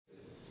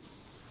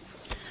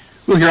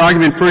We'll hear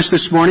argument first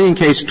this morning in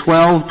Case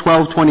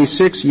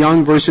 12-1226,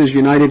 Young versus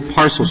United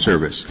Parcel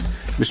Service.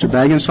 Mr.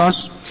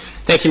 Bagensauce.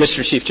 Thank you,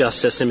 Mr. Chief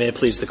Justice, and may it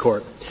please the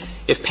Court.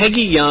 If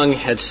Peggy Young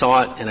had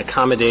sought an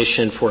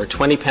accommodation for a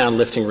 20-pound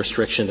lifting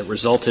restriction that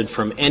resulted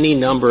from any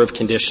number of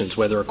conditions,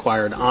 whether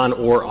acquired on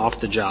or off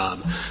the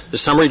job, the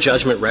summary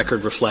judgment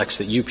record reflects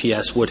that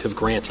UPS would have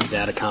granted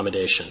that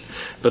accommodation.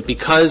 But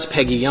because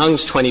Peggy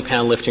Young's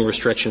 20-pound lifting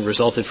restriction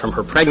resulted from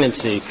her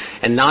pregnancy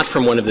and not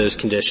from one of those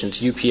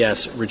conditions,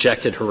 UPS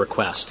rejected her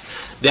request.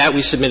 That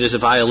we submit as a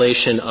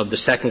violation of the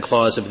second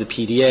clause of the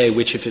PDA,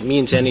 which, if it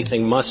means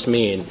anything, must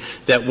mean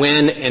that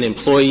when an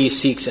employee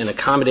seeks an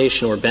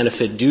accommodation or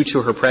benefit due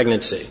to her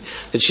pregnancy,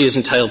 that she is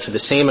entitled to the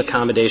same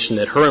accommodation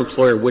that her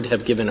employer would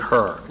have given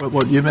her.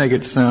 Well, you make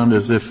it sound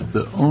as if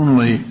the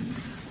only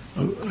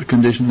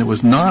condition that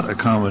was not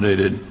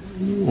accommodated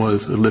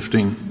was a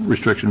lifting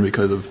restriction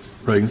because of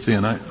pregnancy,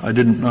 and I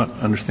did not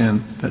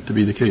understand that to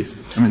be the case.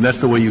 I mean, that's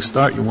the way you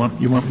start. You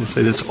want me to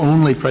say that it's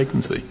only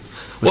pregnancy.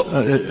 Well,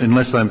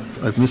 unless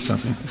I've missed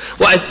something.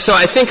 Well, so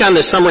I think on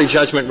the summary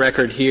judgment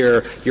record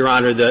here, Your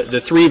Honor, the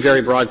three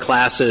very broad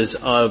classes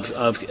of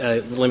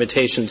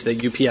limitations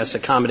that UPS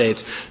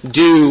accommodates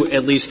do,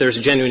 at least there's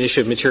a genuine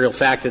issue of material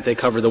fact that they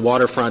cover the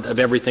waterfront of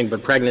everything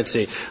but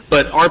pregnancy.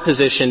 But our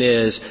position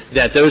is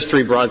that those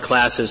three broad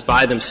classes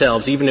by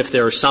themselves, even if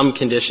there are some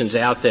conditions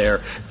out there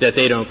that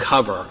they don't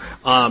cover,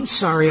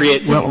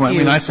 sorry. Well, I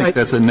mean, I think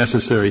that's a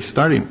necessary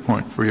starting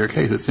point for your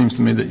case. It seems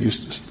to me that you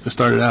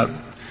started out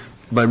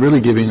by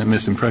really giving a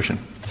misimpression.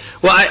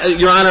 Well,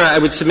 Your Honor, I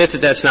would submit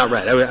that that's not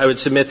right. I would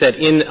submit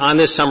that on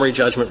this summary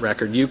judgment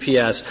record,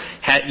 UPS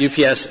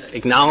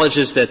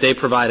acknowledges that they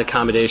provide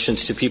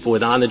accommodations to people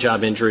with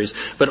on-the-job injuries,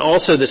 but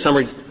also the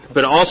summary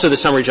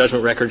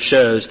judgment record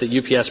shows that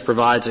UPS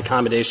provides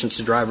accommodations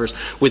to drivers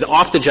with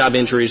off-the-job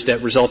injuries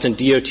that result in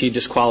DOT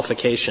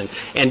disqualification.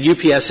 And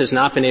UPS has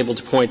not been able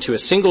to point to a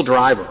single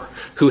driver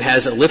who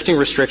has a lifting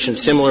restriction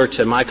similar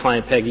to my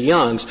client Peggy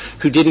Young's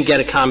who didn't get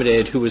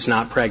accommodated who was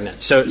not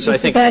pregnant. So I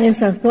think.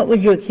 What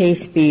would your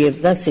case be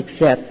if, let's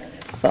accept,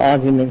 for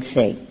argument's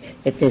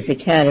sake, that there's a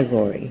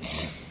category,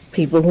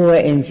 people who are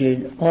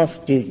injured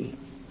off duty,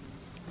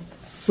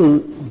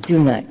 who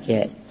do not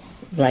get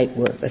light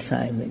work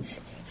assignments?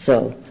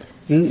 So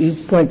you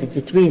pointed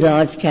to three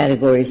large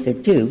categories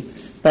that do,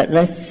 but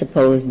let's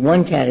suppose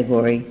one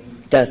category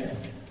doesn't.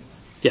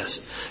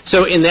 Yes.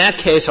 So in that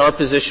case, our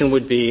position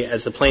would be,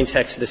 as the plain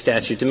text of the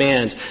statute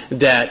demands,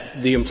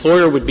 that the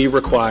employer would be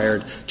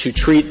required to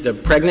treat the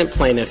pregnant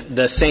plaintiff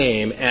the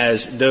same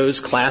as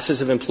those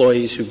classes of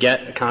employees who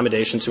get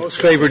accommodations.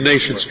 Most favored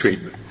nations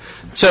treatment.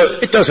 So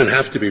it doesn't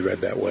have to be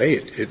read that way.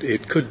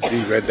 It could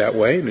be read that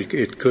way, and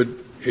it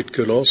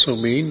could also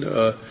mean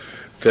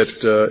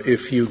that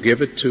if you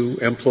give it to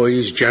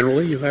employees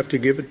generally, you have to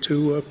give it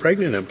to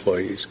pregnant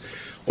employees.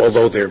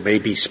 Although there may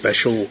be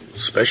special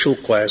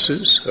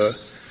classes.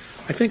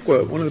 I think one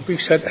of the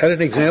briefs had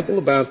an example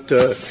about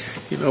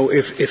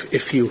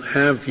if you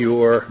have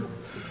your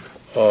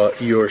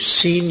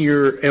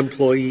senior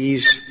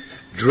employees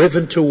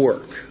driven to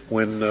work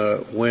when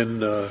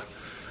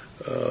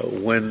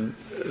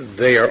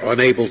they are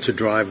unable to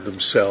drive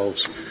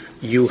themselves,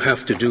 you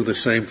have to do the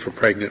same for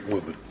pregnant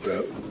women.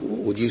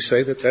 Would you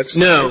say that that's the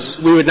case?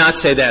 No, we would not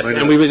say that.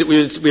 And we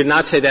would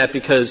not say that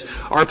because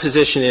our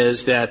position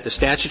is that the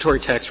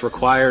statutory text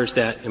requires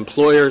that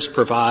employers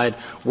provide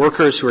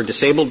workers who are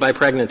disabled by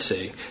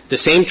pregnancy the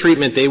same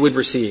treatment they would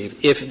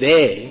receive if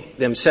they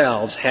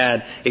themselves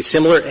had a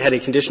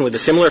condition with a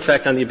similar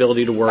effect on the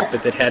ability to work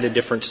but that had a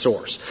different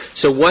source.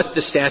 So what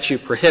the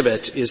statute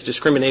prohibits is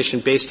discrimination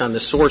based on the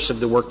source of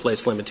the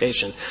workplace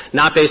limitation,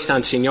 not based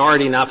on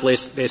seniority, not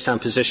based on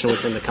position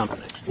within the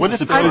company. What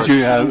suppose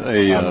you have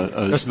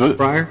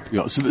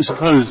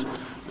suppose,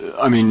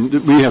 I mean,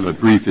 we have a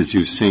brief as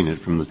you've seen it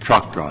from the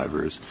truck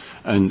drivers,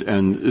 and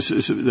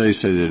they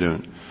say they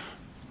don't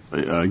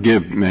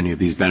give many of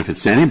these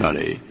benefits to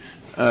anybody.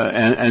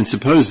 And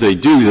suppose they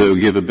do, though,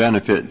 give a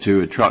benefit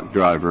to a truck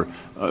driver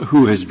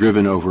who has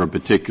driven over a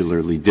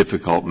particularly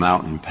difficult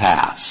mountain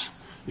pass,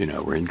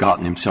 where he'd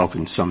gotten himself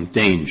in some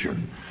danger.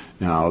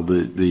 Now,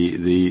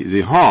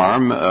 the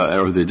harm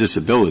or the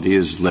disability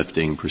is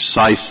lifting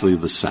precisely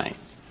the same.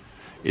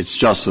 It's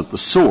just that the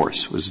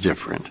source was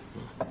different.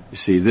 You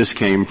see, this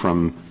came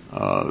from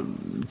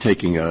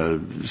taking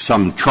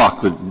some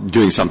truck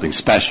doing something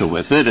special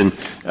with it, and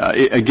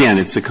again,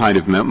 it's a kind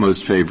of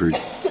most favored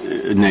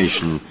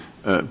nation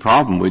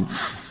problem.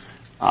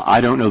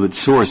 I don't know that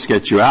source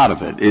gets you out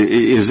of it.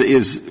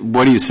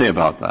 What do you say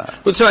about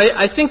that? Well, so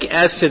I think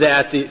as to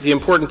that, the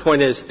important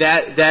point is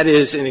that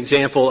is an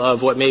example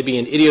of what may be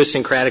an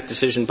idiosyncratic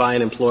decision by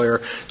an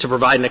employer to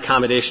provide an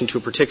accommodation to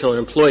a particular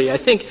employee. I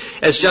think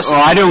as Justice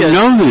I don't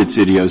know that it's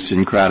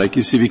idiosyncratic,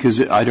 you see,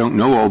 because I don't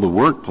know all the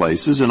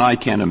workplaces, and I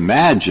can't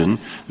imagine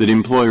that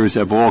employers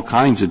have all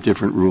kinds of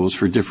different rules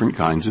for different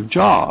kinds of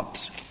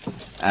jobs.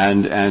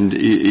 And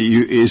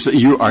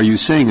are you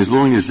saying as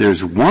long as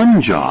there's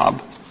one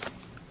job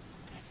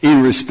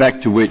in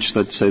respect to which,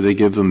 let's say, they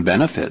give them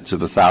benefits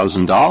of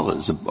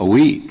 $1,000 a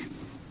week,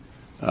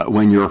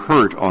 when you're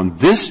hurt on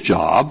this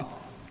job,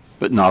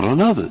 but not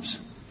on others.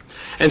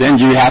 And then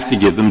you have to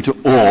give them to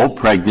all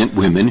pregnant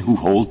women who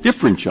hold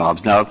different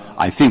jobs. Now,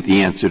 I think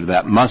the answer to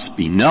that must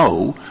be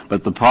no,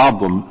 but the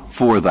problem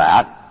for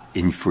that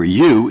and for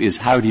you is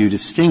how do you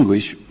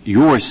distinguish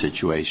your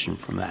situation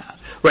from that?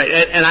 Right,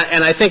 and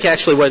I think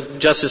actually what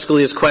Justice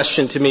Scalia's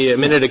question to me a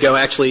minute ago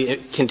actually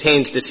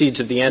contains the seeds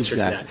of the answer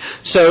to that.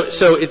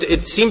 So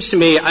it seems to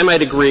me, I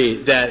might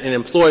agree that an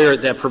employer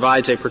that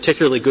provides a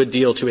particularly good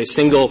deal to a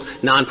single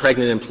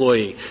non-pregnant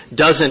employee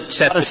doesn't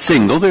set a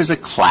single. There's a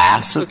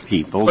class of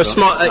people.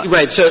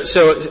 Right.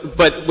 So,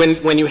 but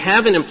when you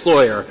have an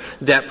employer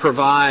that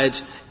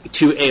provides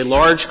to a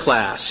large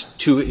class,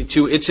 to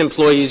its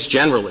employees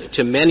generally,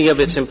 to many of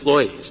its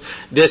employees,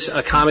 this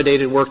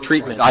accommodated work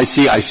treatment. I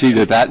see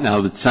that now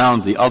that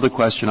sounds, the other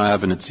question I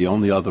have, and it's the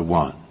only other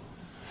one,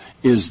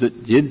 is that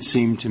it did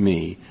seem to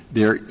me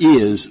there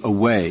is a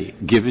way,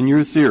 given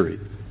your theory,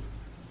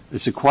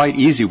 it's a quite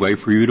easy way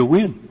for you to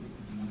win.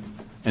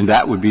 And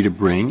that would be to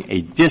bring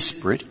a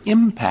disparate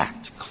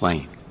impact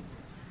claim.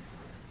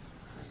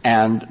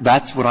 And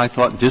that's what I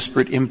thought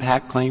disparate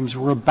impact claims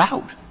were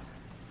about.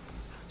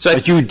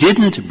 But you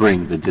didn't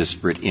bring the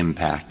disparate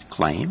impact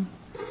claim,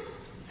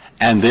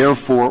 and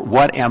therefore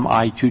what am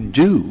I to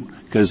do?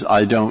 Because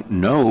I don't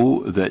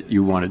know that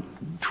you want to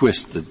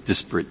twist the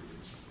disparate,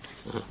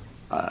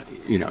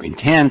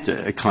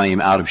 intent claim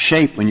out of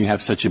shape when you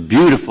have such a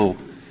beautiful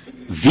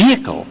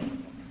vehicle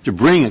to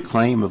bring a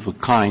claim of the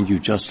kind you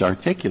just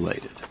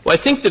articulated. Well, I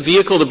think the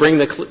vehicle to bring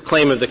the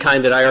claim of the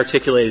kind that I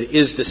articulated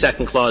is the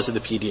second clause of the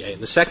PDA.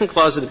 The second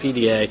clause of the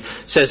PDA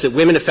says that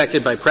women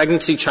affected by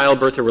pregnancy,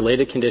 childbirth, or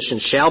related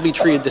conditions shall be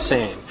treated the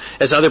same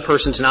as other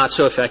persons not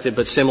so affected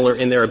but similar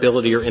in their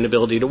ability or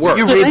inability to work.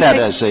 You read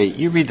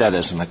that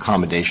as an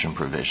accommodation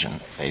provision,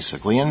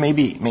 basically, and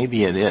maybe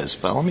it is.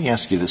 But let me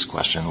ask you this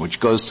question,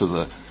 which goes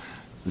to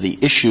the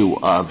issue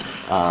of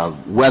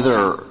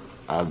whether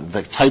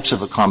the types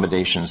of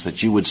accommodations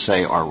that you would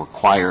say are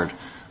required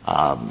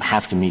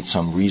have to meet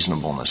some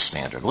reasonableness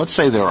standard. Let's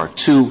say there are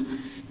two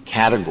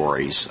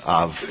categories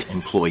of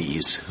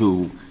employees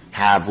who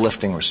have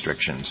lifting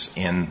restrictions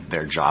in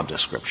their job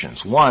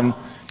descriptions. One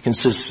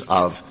consists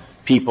of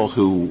people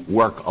who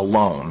work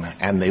alone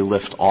and they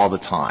lift all the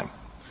time.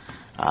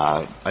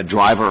 A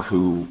driver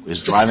who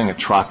is driving a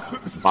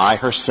truck by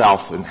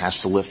herself and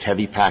has to lift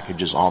heavy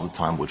packages all the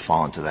time would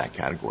fall into that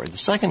category. The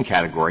second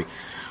category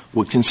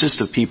would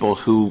consist of people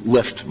who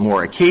lift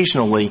more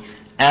occasionally,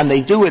 and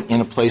they do it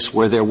in a place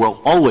where there will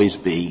always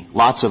be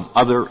lots of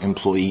other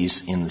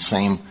employees in the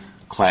same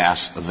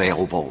class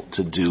available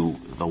to do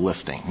the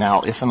lifting.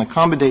 Now, if an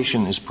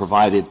accommodation is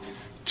provided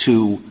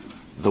to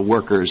the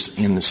workers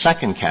in the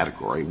second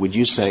category, would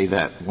you say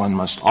that one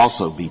must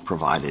also be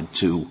provided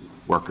to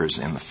workers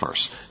in the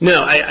first?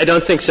 No, I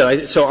don't think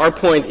so. So our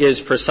point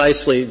is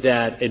precisely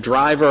that a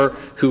driver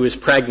who is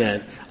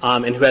pregnant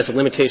and who has a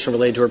limitation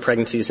related to her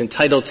pregnancy is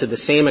entitled to the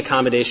same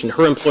accommodation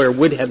her employer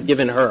would have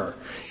given her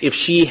if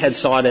she had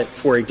sought it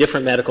for a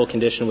different medical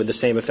condition with the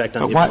same effect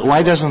on the employer.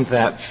 Why doesn't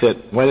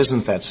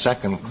that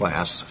second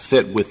class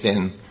fit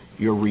within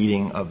your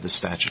reading of the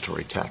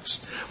statutory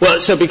text? Well,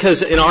 so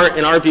because in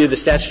our view, the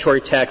statutory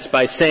text,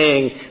 by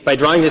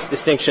drawing this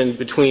distinction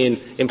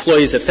between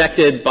employees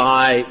affected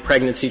by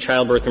pregnancy,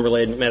 childbirth, and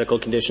related medical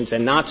conditions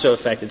and not so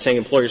affected, saying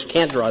employers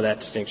can't draw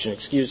that distinction,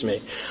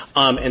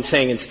 and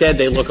saying instead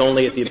they look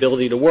only at the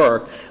ability to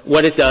work,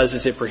 what it does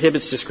is it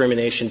prohibits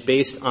discrimination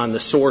based on the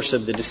source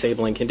of the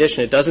disabling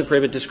condition. It doesn't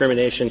prohibit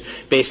discrimination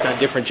based on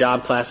different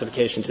job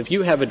classifications. If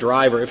you have a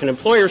driver, if an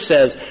employer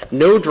says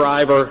no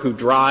driver who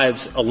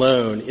drives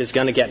alone is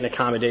going to get an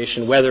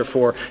accommodation, whether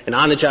for an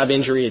on-the-job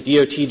injury, a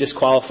DOT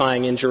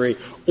disqualifying injury,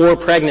 or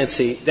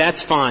pregnancy,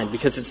 that's fine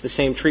because it's the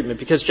same treatment.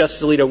 Because,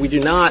 Justice Alito, we do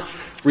not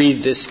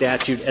read this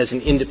statute as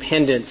an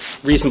independent,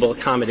 reasonable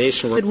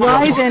accommodation. But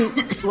why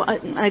then, well,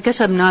 I guess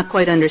I'm not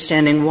quite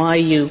understanding why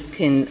you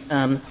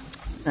can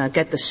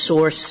get the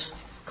source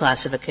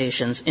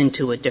classifications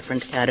into a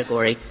different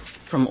category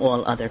from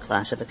all other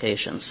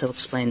classifications. So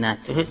explain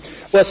that to me.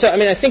 Well, so,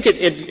 I think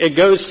it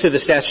goes to the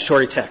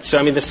statutory text.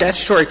 So, the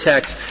statutory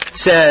text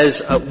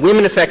says,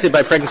 women affected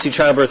by pregnancy,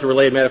 childbirth, or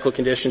related medical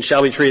conditions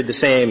shall be treated the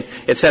same,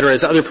 et cetera,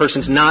 as other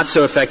persons not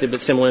so affected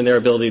but similar in their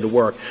ability to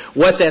work.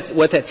 What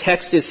that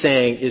text is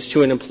saying is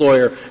to an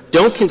employer,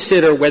 don't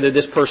consider whether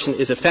this person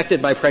is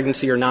affected by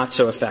pregnancy or not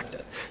so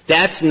affected.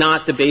 That's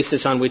not the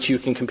basis on which you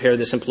can compare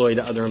this employee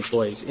to other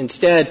employees.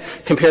 Instead,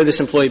 compare this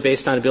employee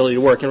based on ability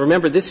to work. And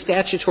remember, this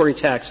statutory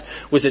text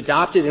was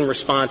adopted in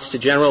response to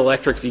General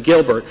Electric v.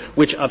 Gilbert,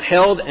 which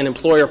upheld an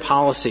employer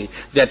policy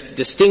that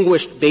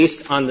distinguished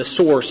based on the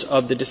source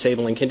of the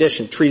disabling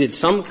condition, treated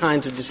some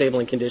kinds of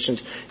disabling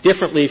conditions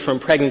differently from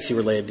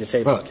pregnancy-related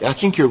disabling conditions. I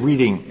think you're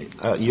reading,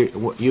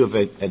 you have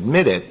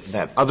admitted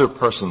that other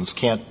persons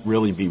can't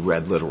really be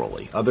read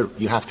literally.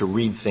 You have to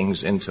read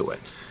things into it.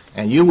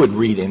 And you would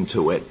read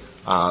into it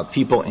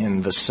people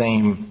in the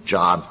same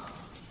job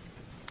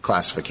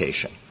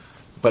classification.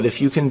 But if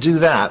you can do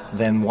that,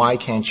 then why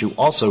can't you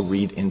also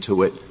read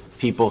into it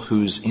people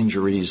whose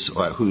injuries,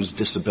 whose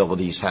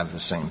disabilities have the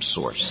same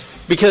source?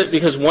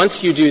 Because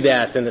once you do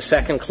that, then the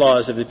second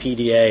clause of the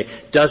PDA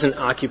doesn't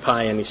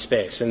occupy any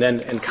space,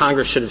 and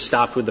Congress should have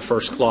stopped with the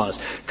first clause.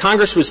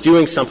 Congress was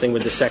doing something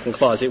with the second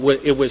clause.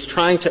 It was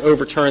trying to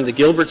overturn the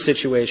Gilbert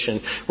situation,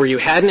 where you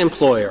had an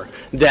employer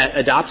that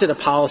adopted a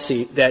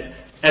policy that,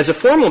 as a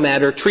formal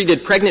matter,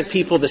 treated pregnant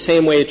people the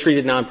same way it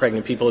treated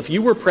non-pregnant people. If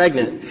you were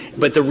pregnant,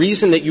 but the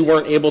reason that you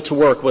weren't able to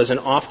work was an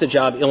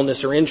off-the-job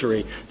illness or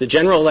injury, the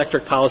General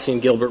Electric policy in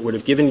Gilbert would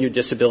have given you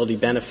disability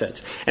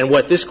benefits. And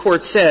what this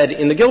Court said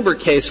in the Gilbert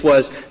case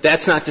was,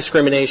 that's not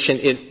discrimination.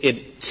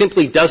 It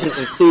simply doesn't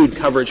include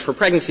coverage for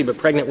pregnancy, but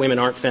pregnant women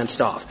aren't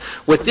fenced off.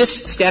 What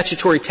this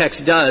statutory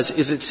text does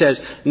is it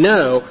says,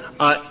 no,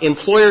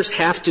 employers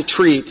have to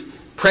treat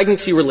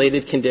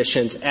pregnancy-related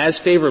conditions as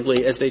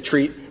favorably as they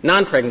treat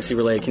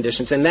non-pregnancy-related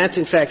conditions. And that's,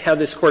 in fact, how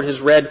this Court has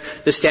read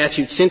the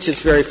statute since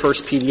its very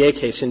first PDA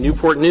case. In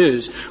Newport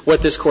News,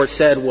 what this Court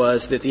said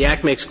was that the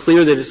Act makes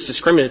clear that it's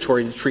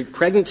discriminatory to treat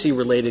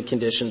pregnancy-related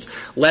conditions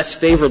less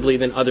favorably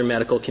than other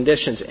medical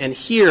conditions. And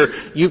here,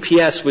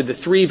 UPS, with the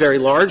three very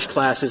large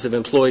classes of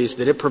employees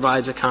that it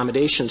provides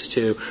accommodations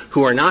to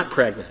who are not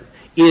pregnant,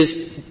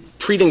 is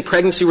treating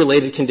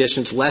pregnancy-related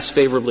conditions less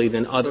favorably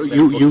than other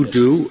medical You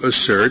conditions. do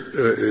assert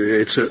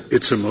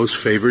it's a most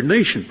favored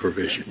nation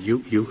provision.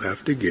 You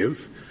have to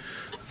give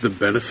the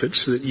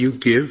benefits that you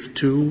give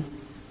to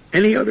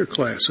any other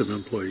class of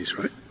employees,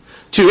 right?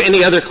 To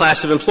any other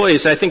class of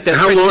employees. I think that's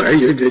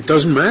it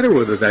doesn't matter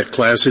whether that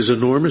class is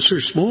enormous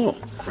or small,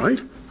 right?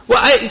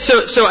 Well,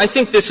 so I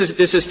think this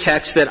is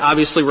text that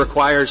obviously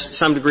requires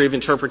some degree of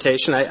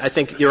interpretation. I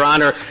think Your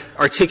Honor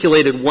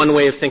articulated one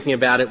way of thinking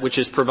about it, which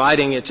is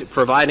providing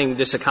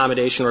this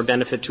accommodation or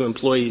benefit to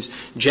employees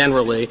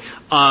generally.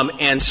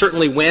 And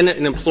certainly when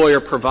an employer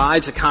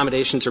provides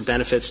accommodations or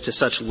benefits to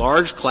such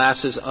large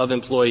classes of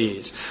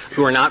employees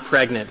who are not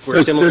pregnant, who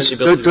are similar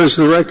disabilities. Does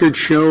the record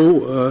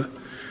show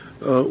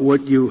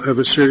what you have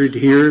asserted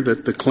here,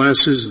 that the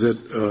classes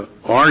that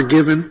are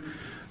given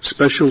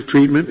special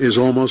treatment is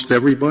almost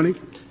everybody?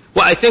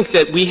 Well, I think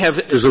that we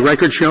have. Does the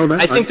record show that?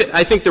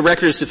 I think the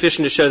record is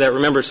sufficient to show that.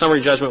 Remember, summary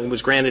judgment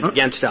was granted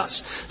against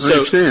us. I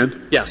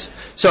understand. Yes.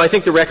 So I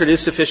think the record is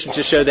sufficient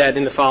to show that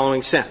in the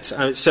following sense.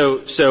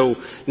 So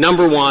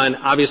number one,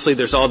 obviously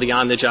there's all the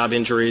on-the-job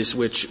injuries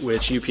which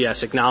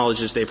UPS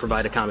acknowledges they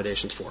provide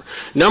accommodations for.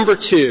 Number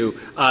two,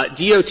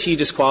 DOT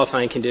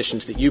disqualifying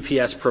conditions that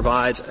UPS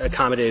provides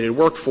accommodated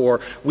work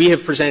for. We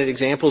have presented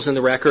examples in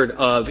the record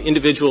of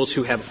individuals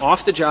who have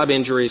off-the-job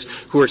injuries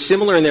who are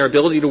similar in their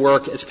ability to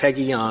work as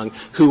Peggy Young,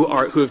 who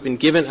have been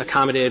given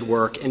accommodated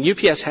work, and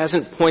UPS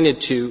hasn't pointed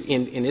to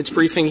in its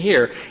briefing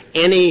here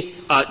any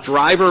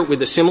driver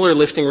with a similar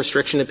lifting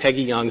restriction to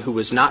Peggy Young who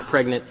was not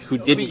pregnant, who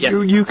didn't get.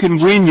 You can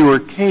win your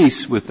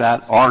case with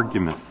that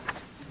argument.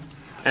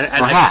 And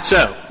perhaps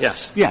so,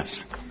 yes.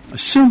 Yes,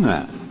 assume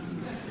that,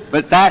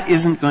 but that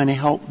isn't going to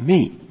help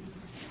me,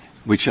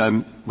 which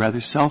I'm rather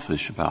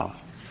selfish about.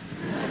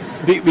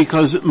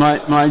 Because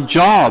my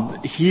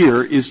job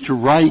here is to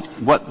write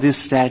what this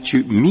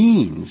statute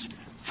means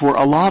for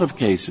a lot of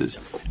cases.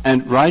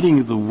 And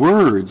writing the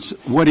words,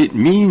 what it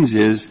means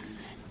is,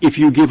 if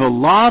you give a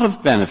lot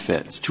of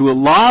benefits to a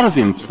lot of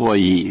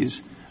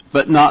employees,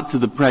 but not to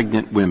the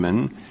pregnant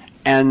women,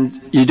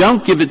 and you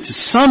don't give it to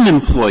some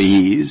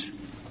employees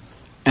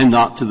and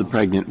not to the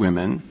pregnant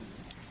women,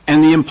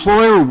 and the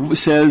employer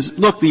says,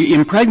 look,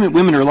 the pregnant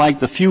women are like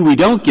the few we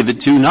don't give it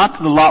to, not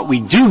to the lot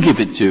we do give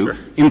it to,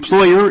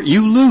 employer,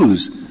 you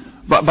lose.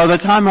 But by the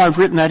time I've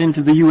written that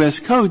into the U.S.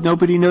 Code,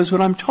 nobody knows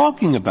what I'm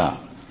talking about.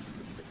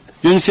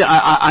 You understand?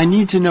 I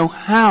need to know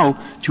how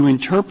to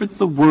interpret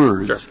the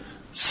words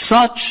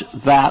such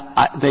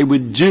that they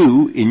would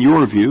do, in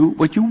your view,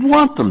 what you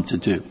want them to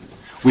do,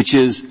 which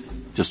is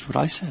just what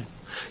I said.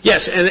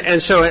 Yes,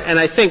 and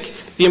I think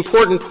the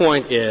important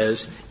point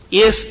is,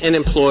 if an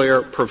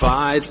employer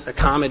provides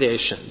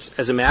accommodations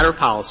as a matter of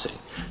policy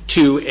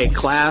to a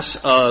class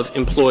of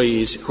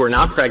employees who are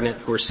not pregnant,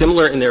 who are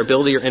similar in their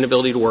ability or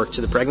inability to work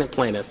to the pregnant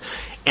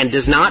plaintiff, and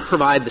does not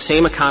provide the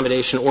same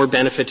accommodation or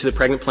benefit to the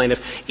pregnant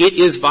plaintiff, it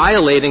is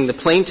violating the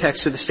plain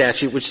text of the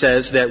statute, which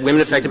says that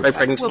women affected by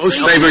pregnancy. Most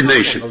favored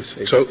nation.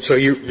 So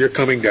you're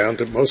coming down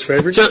to most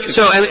favored nation.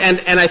 So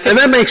and I think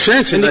that makes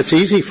sense, and that's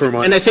easy for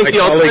my colleague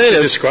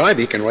to describe.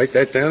 He can write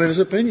that down in his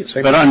opinion.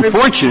 But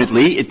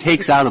unfortunately, it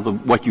takes out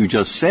of what you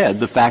just said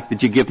the fact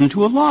that you give them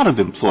to a lot of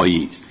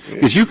employees,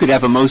 because you could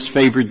have a most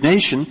favored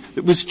nation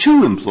that was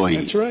 2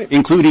 employees, that's right,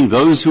 including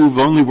those who've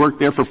only worked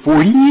there for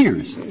 40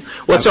 years.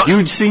 Well, so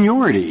huge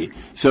seniority.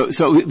 So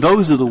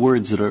those are the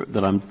words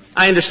that I'm.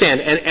 I understand,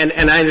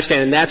 and I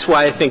understand, and that's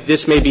why I think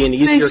this may be an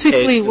easier case.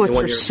 Basically, what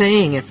you're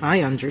saying, if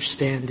I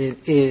understand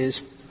it,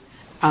 is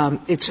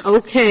it's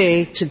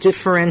okay to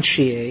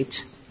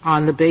differentiate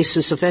on the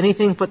basis of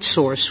anything but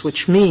source,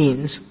 which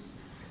means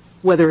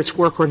whether it's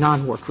work or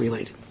non-work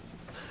related.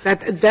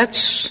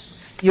 That's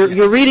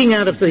you're reading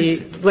out of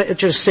the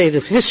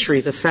legislative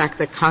history the fact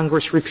that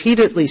Congress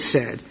repeatedly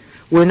said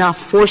we're not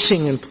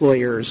forcing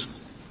employers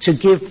to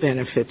give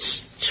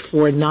benefits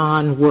for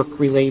non-work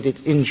related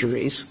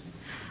injuries.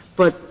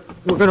 but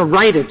we're going to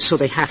write it so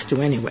they have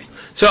to anyway.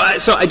 So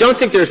I don't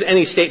think there's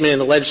any statement in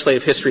the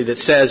legislative history that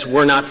says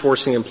we're not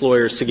forcing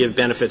employers to give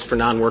benefits for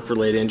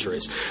non-work-related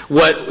injuries.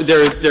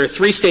 There are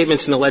three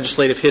statements in the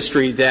legislative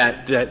history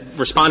that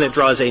respondent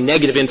draws a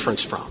negative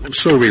inference from. I'm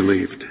so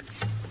relieved.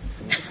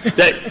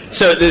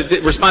 So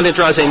the respondent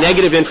draws a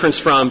negative inference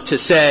from to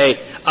say,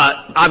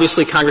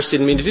 obviously Congress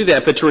didn't mean to do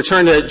that, but to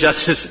return to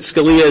Justice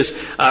Scalia's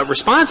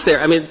response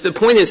there, I mean, the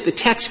point is the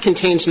text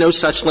contains no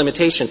such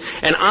limitation.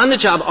 And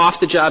on-the-job,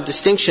 off-the-job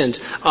distinctions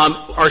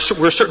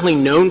were certainly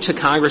known to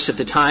Congress at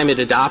the time it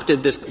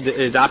adopted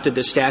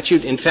this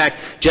statute. In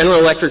fact, General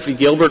Electric v.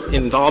 Gilbert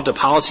involved a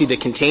policy that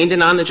contained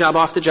an on-the-job,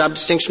 off-the-job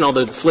distinction,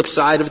 although the flip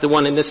side of the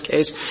one in this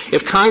case.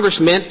 If Congress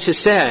meant to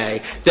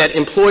say that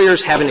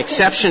employers have an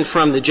exception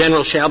from the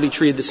general shall be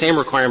treated the same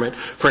requirement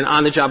for an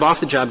on-the-job,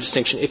 off-the-job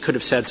distinction, it could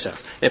have said so.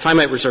 If I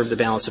might reserve the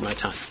balance of my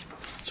time.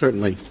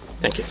 Certainly.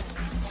 Thank you.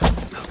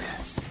 Okay.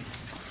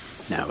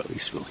 Now at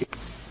least we'll hear.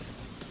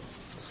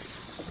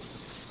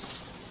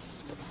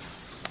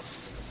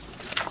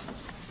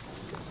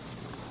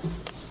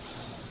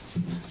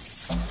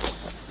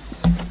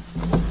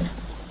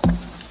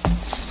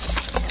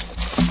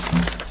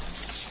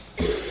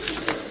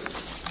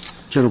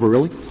 General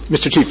Verrilli?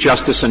 Mr. Chief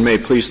Justice, and may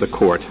it please the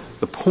Court,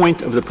 the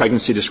point of the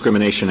Pregnancy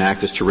Discrimination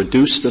Act is to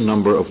reduce the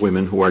number of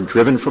women who are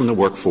driven from the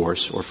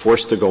workforce or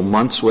forced to go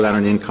months without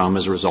an income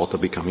as a result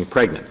of becoming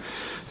pregnant.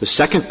 The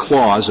second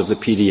clause of the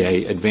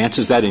PDA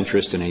advances that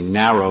interest in a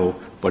narrow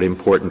but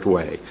important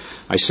way.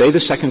 I say the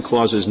second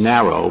clause is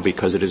narrow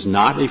because it is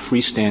not a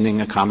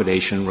freestanding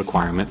accommodation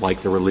requirement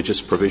like the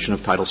religious provision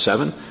of Title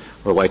VII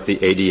or like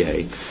the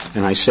ADA.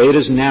 And I say it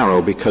is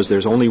narrow because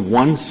there's only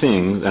one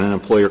thing that an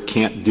employer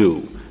can't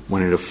do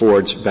when it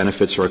affords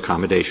benefits or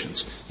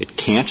accommodations. It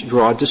can't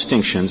draw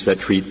distinctions that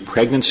treat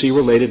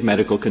pregnancy-related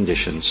medical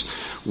conditions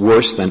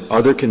worse than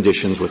other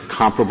conditions with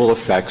comparable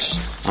effects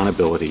on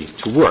ability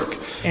to work.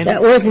 And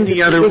that wasn't the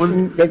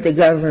position that the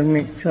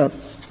government took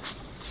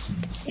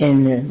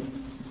in the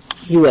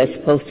U.S.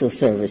 Postal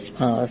Service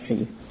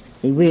policy.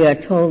 We are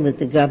told that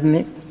the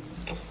government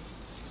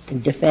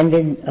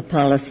defended a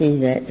policy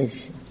that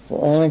is, for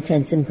all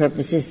intents and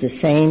purposes, the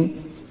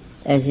same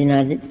as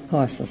United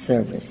Parcel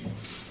Service.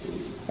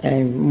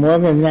 And more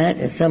than that,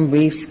 as some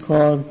briefs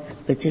called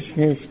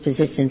petitioner's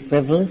position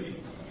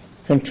frivolous,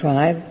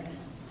 contrived.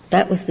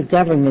 That was the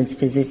government's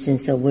position.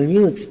 So will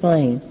you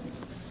explain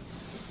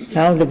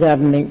how the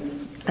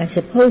government, I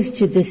suppose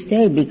to this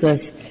day,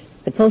 because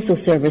the Postal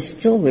Service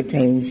still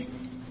retains,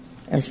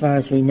 as far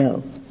as we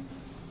know,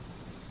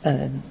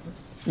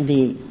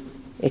 the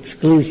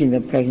exclusion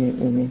of pregnant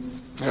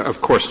women?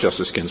 Of course,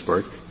 Justice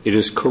Ginsburg. It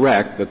is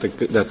correct that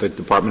the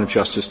Department of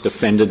Justice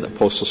defended the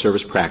Postal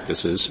Service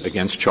practices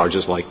against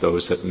charges like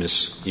those that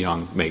Ms.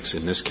 Young makes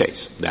in this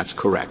case. That's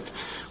correct.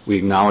 We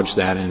acknowledge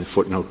that in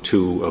footnote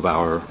 2 of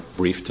our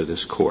brief to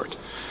this Court.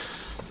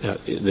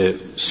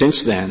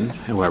 Since then,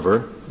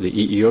 however, the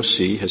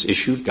EEOC has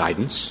issued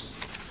guidance,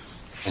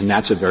 and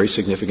that's a very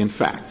significant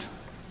fact.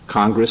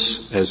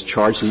 Congress has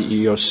charged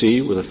the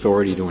EEOC with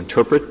authority to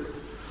interpret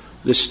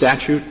this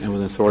statute and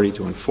with authority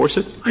to enforce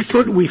it. I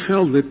thought we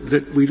felt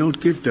that we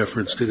don't give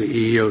deference to the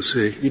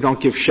EEOC. You don't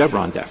give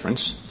Chevron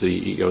deference to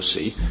the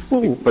EEOC.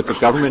 Oh, but the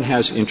government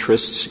has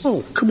interests.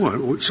 Oh, come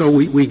on. So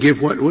we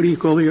give what do you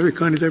call the other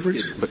kind of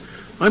deference?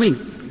 I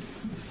mean,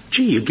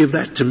 gee, you give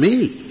that to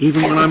me,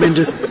 even when I'm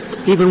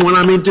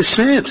in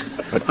dissent.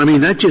 I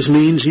mean, that just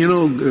means,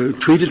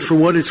 treat it for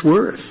what it's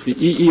worth. The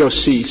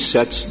EEOC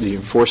sets the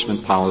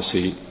enforcement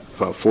policy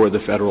for the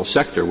federal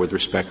sector with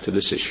respect to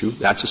this issue.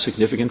 That's a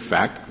significant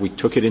fact. We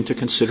took it into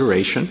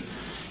consideration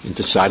in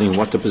deciding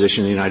what the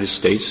position of the United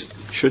States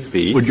should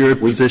be. Would your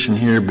position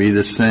here be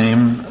the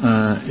same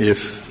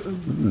if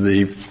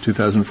the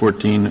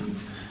 2014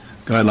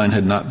 guideline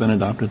had not been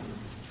adopted?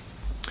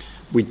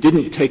 We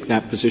didn't take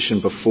that position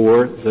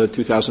before the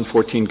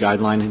 2014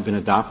 guideline had been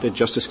adopted,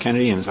 Justice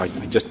Kennedy, and I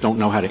just don't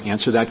know how to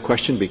answer that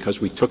question because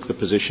we took the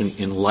position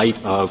in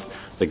light of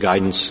the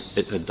guidance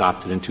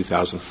adopted in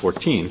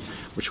 2014,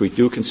 which we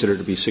do consider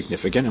to be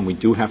significant, and we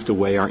do have to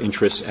weigh our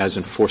interests as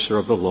enforcer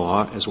of the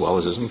law as well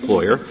as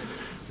employer.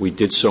 We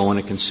did so on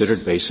a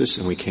considered basis,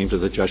 and we came to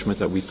the judgment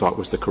that we thought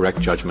was the correct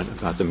judgment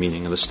about the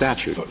meaning of the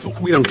statute.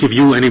 We don't give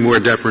you any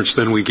more deference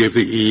than we give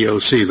the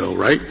EEOC, though,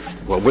 right?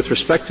 Well, with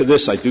respect to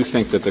this, I do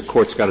think that the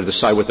Court's got to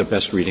decide what the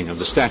best reading of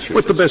the statute is.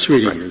 What the best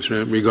reading is,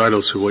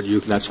 regardless of what you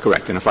think. That's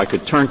correct. And if I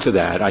could turn to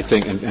that, I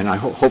think, and I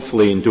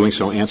hopefully in doing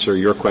so answer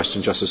your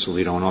question, Justice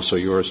Alito, and also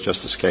yours,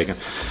 Justice Kagan.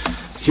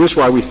 Here's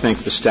why we think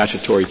the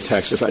statutory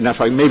text,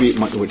 maybe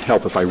it would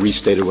help if I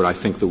restated what I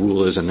think the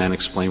rule is and then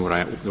explain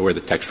where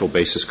the textual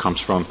basis comes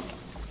from.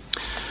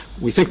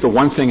 We think the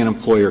one thing an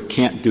employer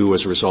can't do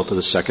as a result of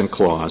the second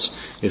clause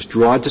is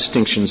draw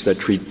distinctions that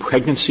treat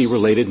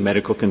pregnancy-related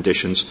medical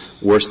conditions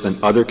worse than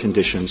other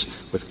conditions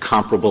with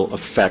comparable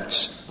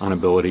effects on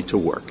ability to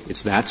work.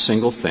 It's that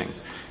single thing.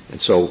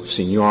 And so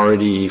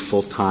seniority,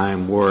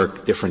 full-time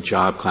work, different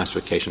job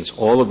classifications,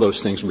 all of those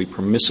things would be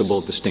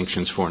permissible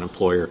distinctions for an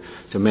employer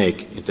to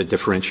make to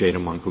differentiate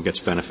among who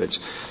gets benefits.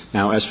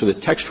 Now, as for the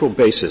textual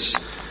basis,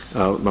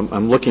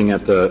 I'm looking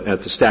at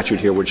the statute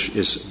here, which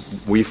is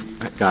we've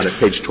got at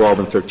page 12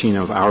 and 13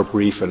 of our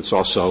brief, and it's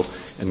also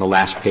in the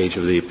last page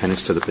of the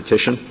appendix to the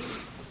petition.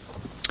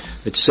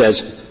 It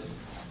says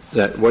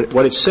that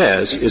what it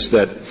says is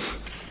that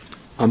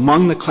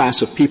among the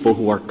class of people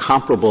who are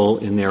comparable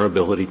in their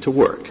ability to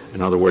work,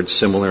 in other words,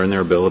 similar in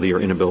their ability or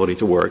inability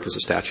to work, as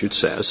the statute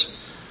says,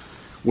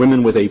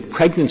 women with a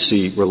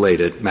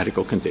pregnancy-related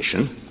medical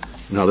condition,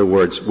 in other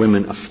words,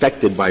 women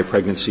affected by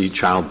pregnancy,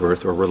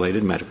 childbirth, or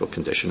related medical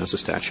condition, as the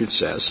statute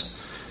says,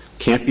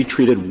 can't be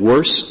treated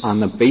worse on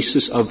the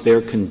basis of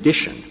their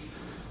condition.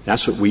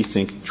 That's what we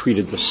think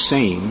treated the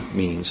same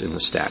means in the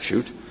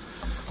statute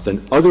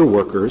than other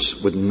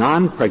workers with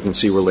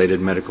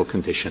non-pregnancy-related medical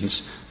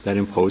conditions that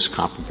impose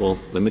comparable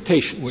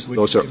limitations.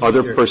 Those are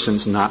other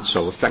persons not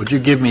so affected. Would you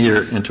give me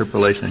your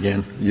interpolation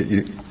again?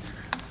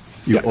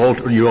 You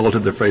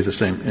altered the phrase the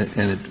same,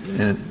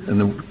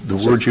 and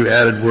the words you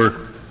added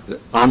were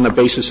on the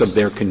basis of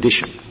their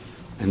condition.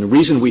 And the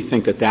reason we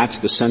think that that's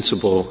the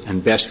sensible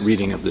and best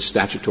reading of the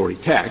statutory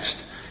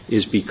text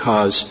is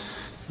because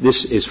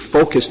this is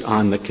focused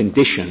on the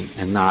condition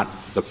and not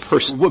the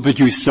person. Well, but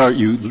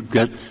you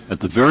get at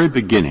the very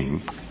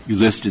beginning, you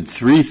listed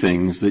three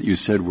things that you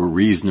said were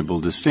reasonable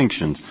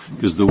distinctions,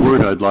 because the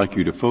word I'd like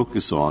you to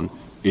focus on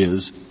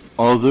is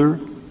other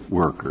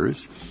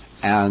workers,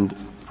 and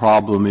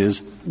problem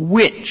is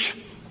which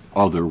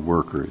other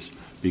workers,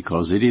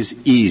 because it is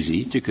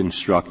easy to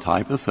construct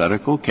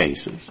hypothetical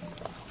cases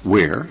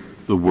where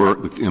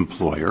the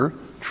employer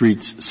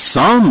treats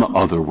some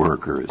other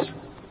workers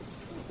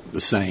the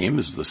same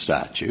as the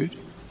statute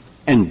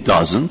and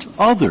doesn't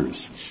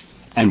others,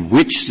 and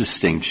which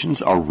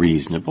distinctions are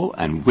reasonable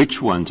and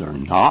which ones are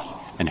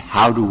not, and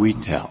how do we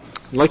tell?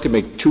 I'd like to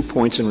make 2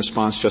 points in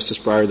response, Justice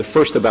Breyer. The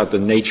first about the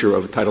nature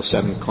of a Title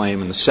VII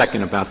claim, and the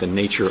second about the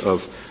nature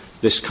of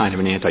this kind of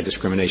an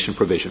anti-discrimination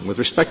provision. With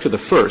respect to the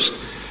first,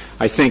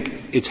 I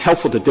think it's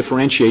helpful to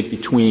differentiate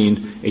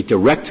between a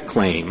direct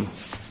claim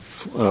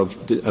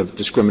of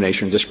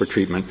discrimination and disparate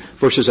treatment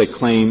versus a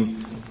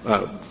claim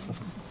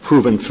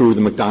proven through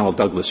the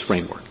McDonnell-Douglas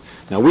framework.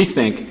 Now, we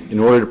think in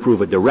order to prove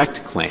a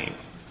direct claim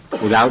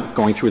without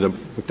going through the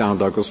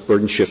McDonnell-Douglas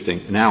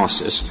burden-shifting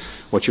analysis,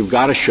 what you've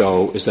got to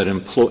show is that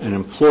an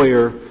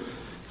employer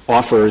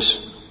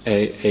offers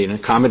an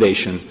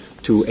accommodation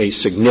to a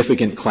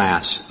significant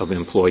class of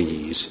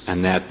employees,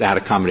 and that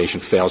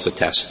accommodation fails the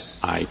test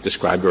I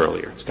described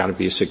earlier. It's got to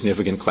be a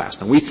significant class.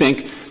 Now, we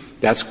think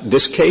that's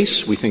this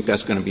case. We think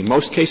that's going to be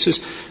most cases.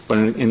 But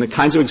in the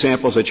kinds of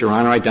examples that Your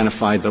Honor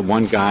identified, the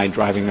one guy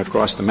driving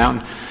across the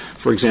mountain,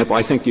 for example,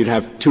 I think you'd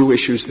have two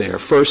issues there.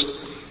 First,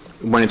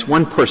 when it's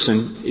one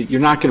person,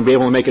 you're not going to be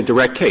able to make a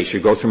direct case.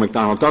 You go through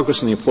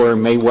McDonnell-Douglas, and the employer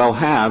may well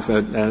have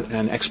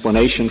an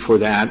explanation for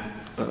that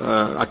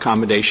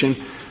accommodation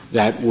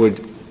that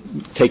would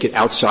take it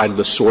outside of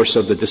the source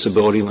of the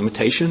disability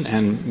limitation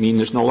and mean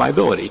there's no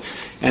liability.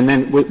 And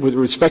then with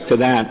respect to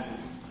that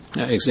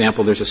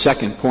example, there's a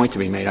second point to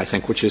be made, I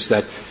think, which is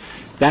that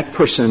that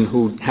person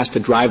who has to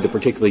drive the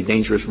particularly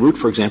dangerous route,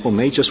 for example,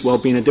 may just well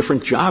be in a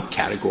different job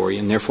category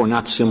and therefore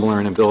not similar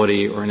in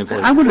ability or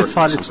inability. I would have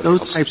thought it's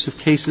those types of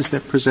cases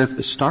that present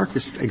the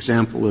starkest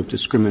example of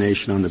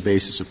discrimination on the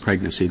basis of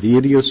pregnancy, the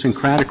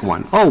idiosyncratic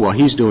one. Oh, well,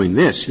 he's doing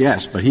this,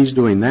 yes, but he's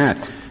doing that.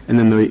 And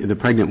then the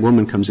pregnant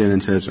woman comes in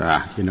and says,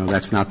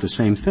 that's not the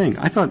same thing.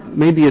 I thought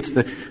maybe it's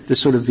the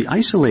sort of the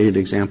isolated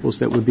examples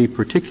that would be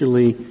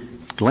particularly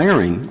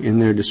glaring in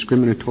their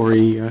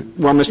discriminatory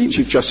Well, Mr.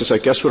 Chief Justice, I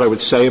guess what I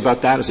would say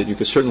about that is that you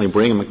could certainly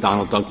bring a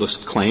McDonnell-Douglas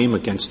claim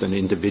against an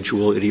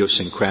individual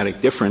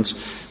idiosyncratic difference,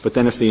 but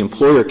then if the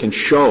employer can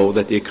show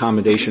that the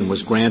accommodation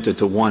was granted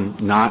to one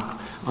not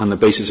on the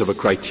basis of a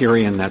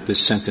criterion that this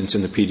sentence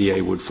in the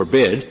PDA would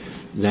forbid,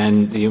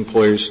 then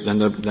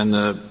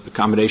the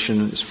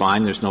accommodation is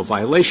fine, there's no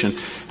violation.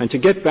 And to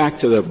get back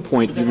to the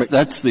point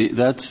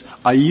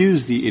I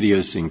use the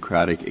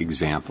idiosyncratic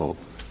example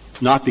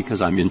not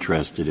because I'm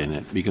interested in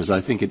it, because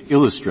I think it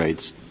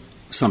illustrates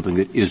something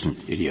that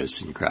isn't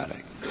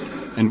idiosyncratic.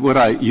 And what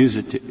I use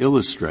it to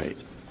illustrate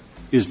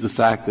is the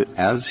fact that,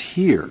 as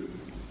here,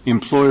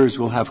 employers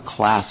will have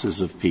classes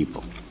of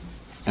people,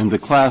 and the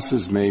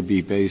classes may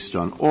be based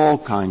on all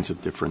kinds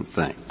of different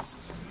things.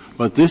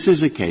 But this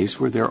is a case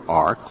where there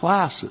are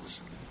classes,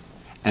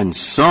 and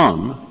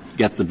some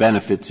get the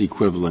benefits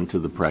equivalent to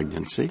the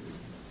pregnancy,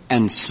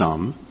 and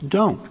some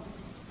don't.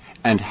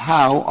 And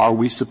how are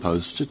we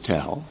supposed to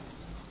tell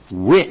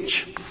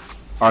which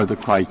are the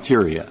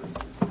criteria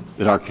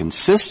that are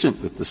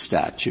consistent with the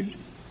statute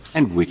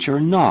and which are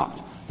not?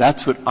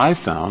 That's what I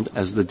found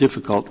as the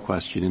difficult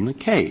question in the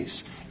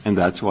case, and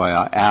that's why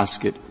I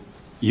ask it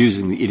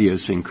using the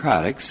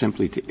idiosyncratic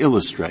simply to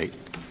illustrate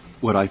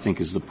what I think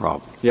is the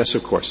problem. Yes,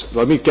 of course.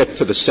 Let me get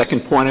to the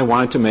second point I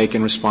wanted to make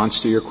in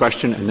response to your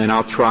question, and then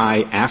I'll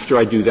try, after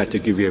I do that, to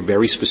give you a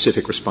very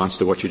specific response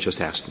to what you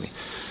just asked me.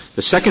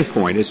 The second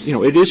point is,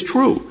 it is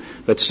true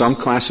that some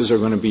classes are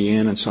going to be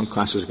in and some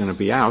classes are going to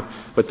be out,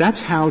 but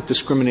that's how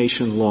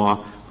discrimination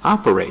law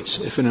operates.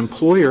 If an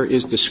employer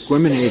is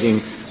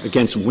discriminating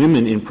against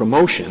women in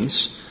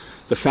promotions,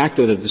 The fact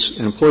that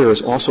an employer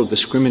is also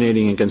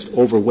discriminating against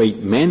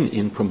overweight men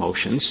in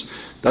promotions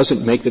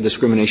doesn't make the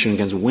discrimination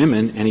against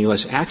women any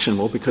less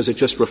actionable, because it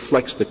just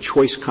reflects the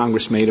choice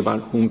Congress made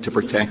about whom to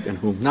protect and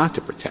whom not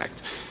to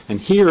protect. And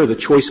here, the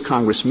choice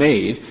Congress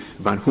made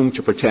about whom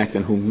to protect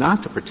and whom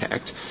not to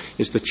protect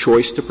is the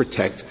choice to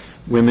protect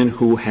women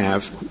who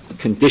have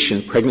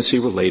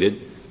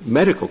pregnancy-related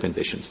medical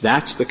conditions.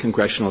 That's the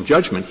congressional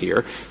judgment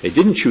here. They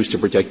didn't choose to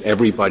protect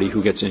everybody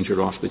who gets injured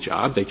off the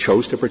job. They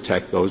chose to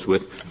protect those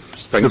with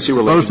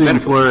pregnancy-related medical conditions. Suppose the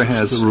employer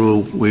has a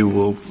rule, we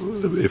will,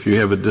 if you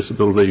have a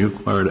disability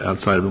acquired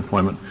outside of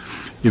employment,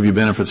 give you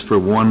benefits for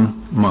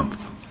 1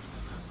 month.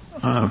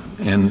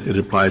 And it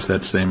applies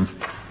that same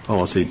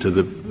policy to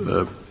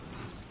the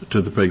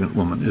pregnant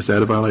woman. Is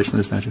that a violation of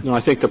the statute? No, I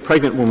think the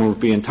pregnant woman would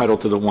be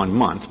entitled to the 1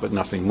 month, but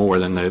nothing more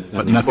than the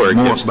employer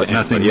gives to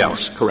anybody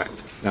else.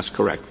 Correct. That's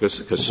correct.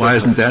 Because why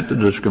isn't that the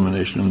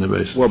discrimination on the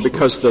basis? Well,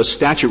 because the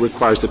statute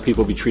requires that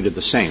people be treated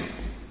the same.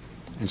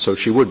 And so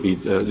she would be,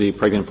 the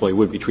pregnant employee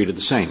would be treated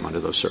the same under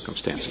those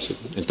circumstances.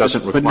 It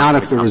doesn't require. But not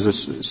if there was a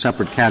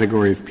separate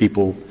category of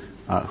people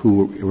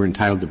who were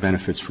entitled to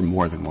benefits for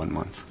more than 1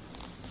 month.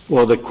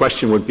 Well, the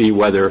question would be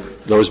whether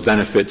those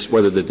benefits,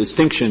 whether the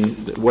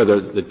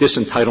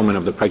disentitlement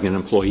of the pregnant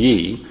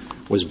employee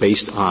was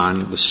based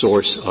on the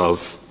source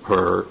of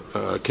her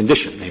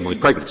condition, namely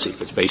pregnancy.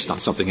 If it's based on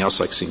something else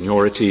like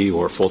seniority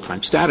or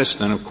full-time status,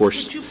 then of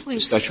course. Could you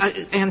please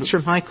answer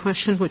my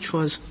question, which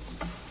was,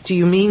 do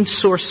you mean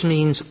source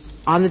means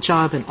on the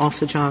job and off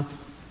the job?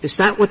 Is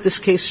that what this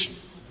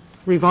case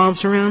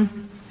revolves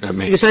around?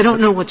 Because I don't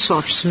know what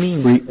source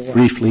means.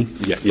 Briefly.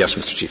 Yes,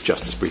 Mr. Chief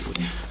Justice, briefly.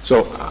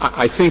 So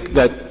I think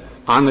that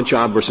on the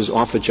job versus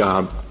off the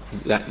job,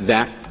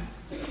 that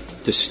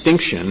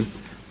distinction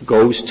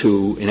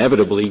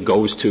inevitably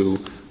goes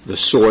to the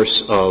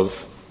source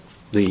of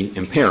the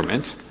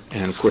impairment,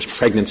 and of course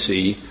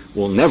pregnancy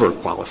will never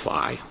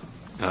qualify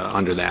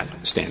under that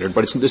standard.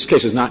 But this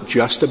case is not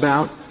just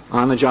about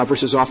on the job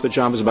versus off the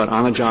job. It's about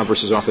on the job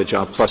versus off the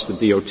job plus the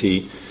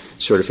DOT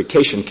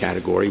certification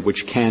category,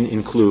 which can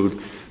include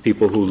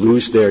people who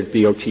lose their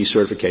DOT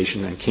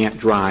certification and can't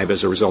drive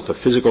as a result of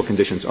physical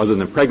conditions other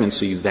than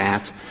pregnancy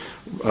that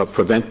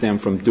prevent them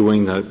from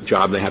doing the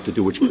job they have to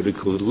do, which could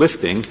include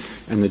lifting.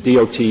 And the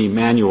DOT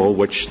manual,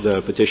 which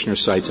the petitioner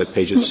cites at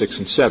pages 6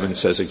 and 7,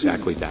 says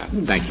exactly that.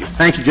 Thank you.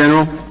 Thank you,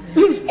 General.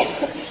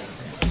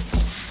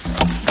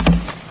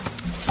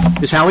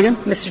 Ms. Halligan?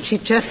 Mr.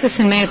 Chief Justice,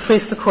 and may it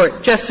please the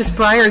Court. Justice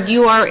Breyer,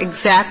 you are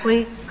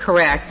exactly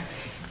correct.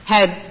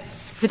 Had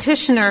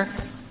petitioner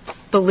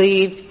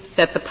believed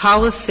that the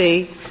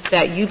policy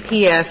that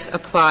UPS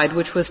applied,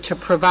 which was to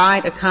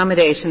provide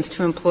accommodations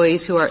to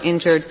employees who are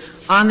injured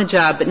on the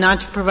job, but not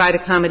to provide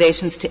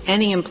accommodations to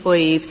any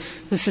employees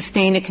who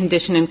sustain a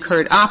condition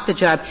incurred off the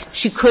job,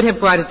 she could have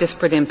brought a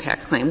disparate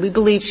impact claim. We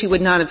believe she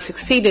would not have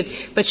succeeded,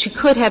 but she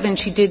could have and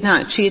she did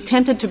not. She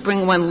attempted to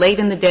bring one late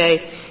in the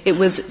day. It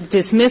was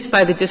dismissed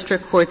by the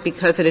district court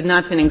because it had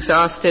not been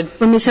exhausted.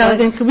 Well, Ms.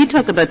 Halligan, could we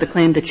talk about the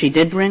claim that she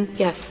did bring?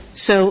 Yes.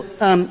 So,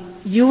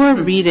 your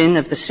reading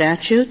of the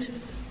statute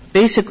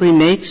basically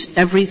makes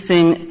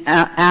everything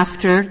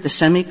after the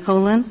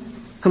semicolon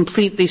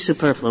completely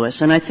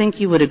superfluous, and I think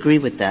you would agree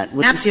with that,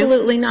 wouldn't you?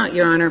 Absolutely not,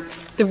 Your Honor.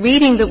 The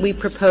reading that we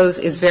propose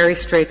is very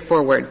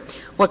straightforward.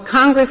 What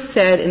Congress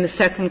said in the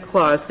second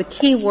clause, the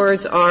key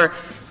words are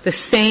the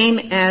same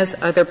as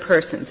other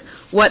persons.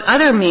 What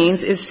other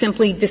means is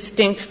simply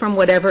distinct from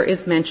whatever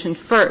is mentioned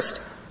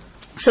first.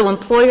 So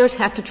employers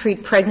have to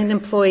treat pregnant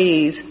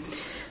employees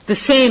the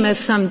same as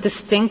some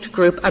distinct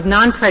group of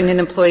non-pregnant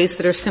employees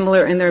that are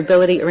similar in their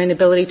ability or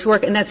inability to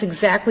work, and that's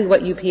exactly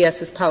what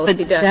UPS's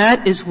policy does.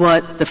 That is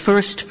what the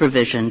first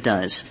provision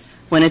does.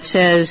 When it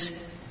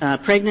says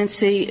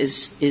pregnancy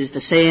is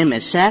the same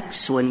as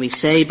sex, when we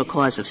say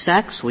because of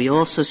sex, we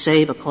also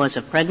say because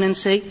of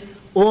pregnancy.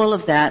 All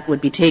of that would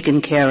be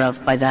taken care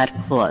of by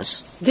that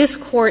clause. This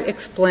Court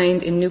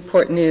explained in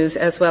Newport News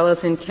as well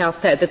as in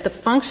CalFed that the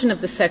function of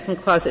the second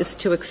clause is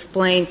to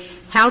explain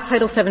how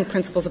Title VII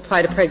principles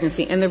apply to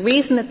pregnancy. And the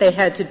reason that they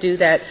had to do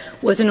that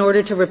was in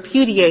order to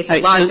repudiate the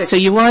logic. So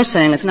you are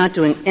saying it's not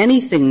doing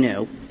anything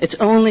new. It's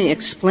only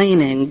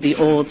explaining the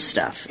old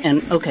stuff.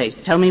 And, okay,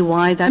 tell me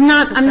why that's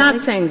I'm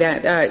not saying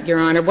that, Your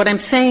Honor. What I'm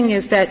saying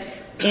is that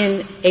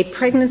in a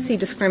pregnancy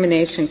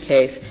discrimination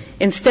case,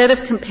 instead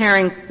of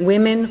comparing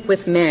women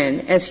with men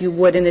as you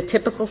would in a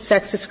typical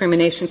sex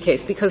discrimination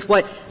case, because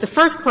what the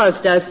first clause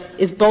does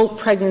is bolt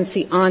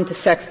pregnancy onto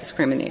sex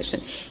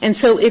discrimination. And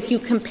so if you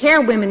compare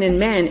women and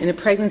men in a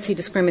pregnancy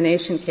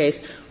discrimination case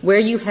where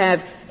you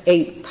have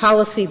a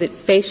policy that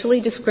facially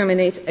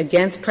discriminates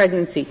against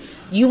pregnancy,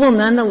 you will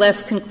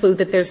nonetheless conclude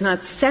that there's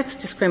not sex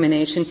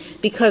discrimination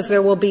because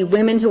there will be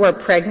women who are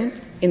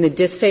pregnant in the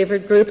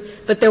disfavored group,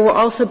 but there will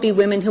also be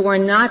women who are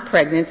not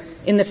pregnant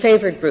in the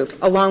favored group,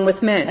 along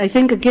with men. I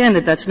think, again,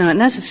 that that's not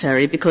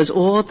necessary because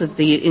all that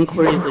the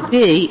inquiry would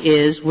be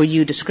is, were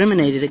you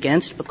discriminated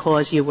against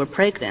because you were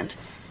pregnant?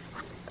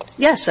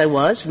 Yes, I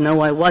was.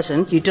 No, I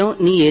wasn't. You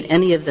don't need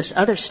any of this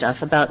other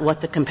stuff about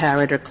what the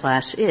comparator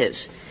class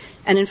is.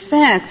 And in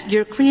fact,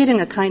 you're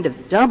creating a kind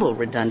of double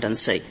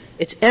redundancy.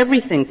 It's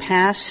everything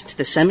past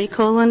the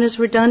semicolon is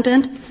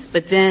redundant,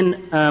 but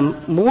then,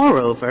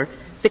 moreover,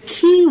 the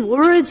key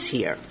words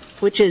here,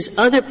 which is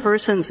other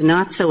persons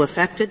not so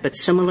affected but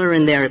similar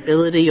in their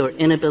ability or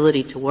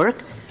inability to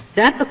work,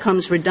 that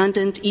becomes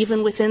redundant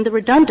even within the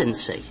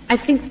redundancy. I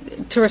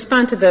think to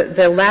respond to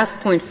the last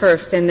point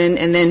first and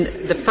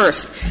then the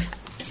first,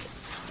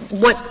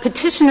 what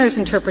petitioner's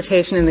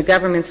interpretation and the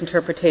government's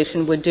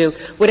interpretation would do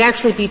would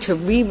actually be to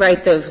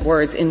rewrite those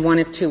words in one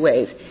of two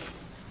ways.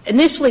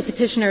 Initially,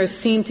 petitioners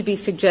seemed to be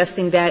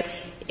suggesting that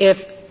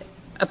if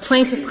a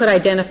plaintiff could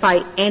identify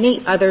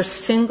any other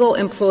single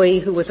employee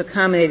who was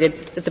accommodated,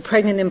 that the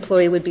pregnant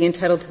employee would be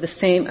entitled to the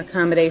same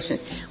accommodation.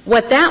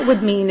 What that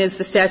would mean is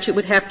the statute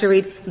would have to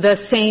read the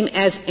same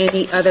as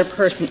any other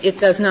person. It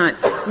does not.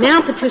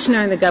 Now petitioner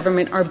and the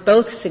government are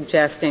both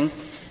suggesting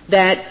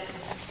that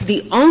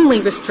the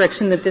only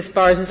restriction that this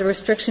bars is a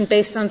restriction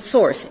based on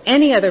source.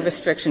 Any other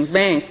restriction,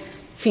 rank,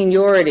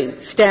 seniority,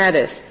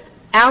 status,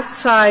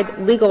 outside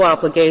legal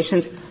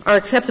obligations are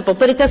acceptable,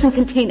 but it doesn't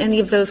contain any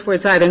of those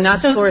words either, not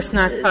source,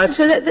 not cause.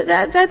 So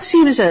that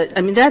seems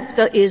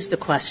that is the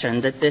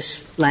question that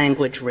this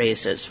language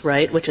raises,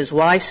 right? Which is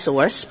why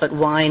source, but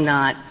why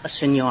not a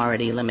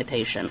seniority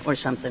limitation or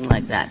something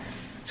like that?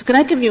 So can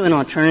I give you an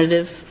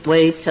alternative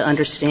way to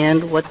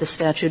understand what the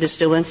statute is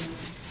doing?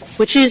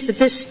 Which is that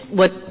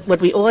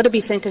what we ought to be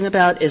thinking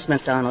about is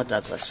McDonnell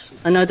Douglas.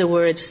 In other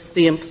words,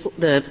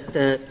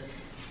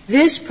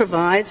 this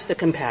provides the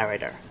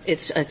comparator. It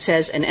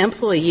says an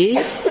employee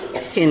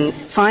can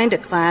find a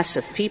class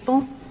of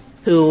people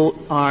who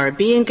are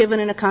being given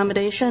an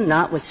accommodation,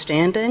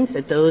 notwithstanding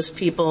that those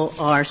people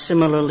are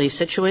similarly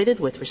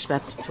situated with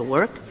respect to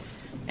work.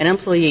 An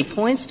employee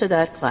points to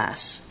that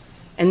class,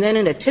 and then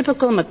in a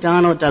typical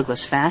McDonnell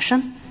Douglas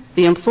fashion,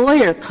 the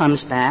employer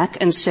comes back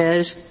and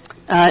says,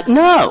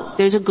 no,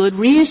 there's a good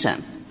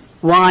reason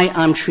why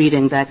I'm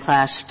treating that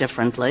class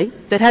differently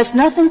that has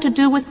nothing to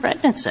do with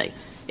pregnancy.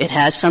 It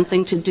has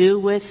something to do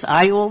with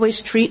I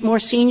always treat more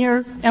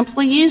senior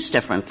employees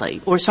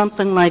differently or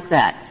something like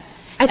that.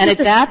 And at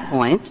that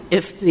point,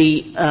 if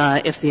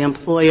the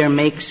employer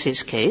makes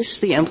his case,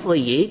 the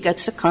employee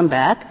gets to come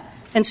back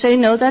and say,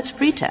 no, that's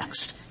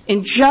pretext,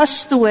 in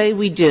just the way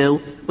we do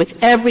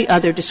with every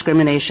other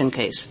discrimination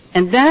case.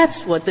 And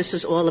that's what this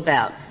is all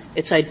about.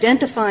 It's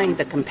identifying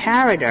the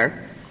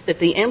comparator that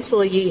the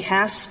employee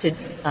has to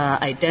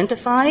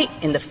identify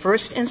in the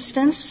first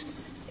instance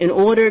in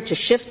order to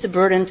shift the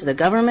burden to the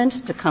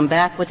government to come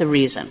back with a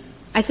reason.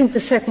 I think the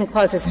second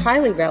clause is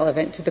highly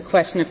relevant to the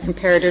question of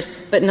comparators,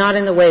 but not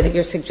in the way that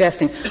you're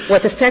suggesting.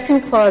 What the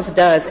second clause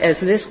does, as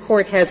this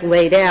Court has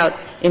laid out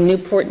in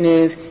Newport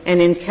News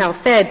and in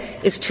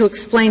CalFed, is to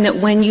explain that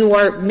when you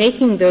are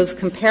making those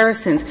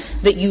comparisons,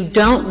 that you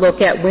don't look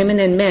at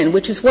women and men,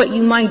 which is what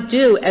you might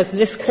do, as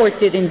this Court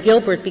did in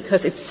Gilbert,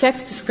 because it's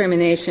sex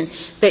discrimination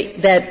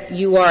that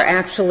you are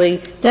actually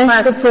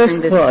That's the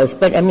first clause,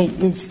 but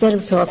instead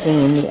of talking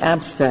in the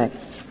abstract,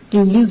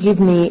 do you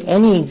give me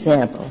any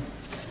example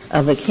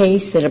of a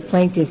case that a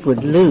plaintiff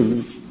would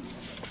lose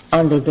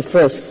under the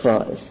first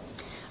clause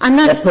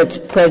that puts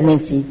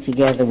pregnancy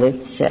together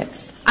with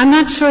sex? I'm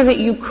not sure that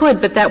you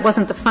could, but that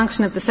wasn't the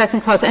function of the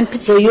second clause. And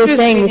so you're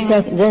saying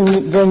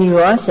then you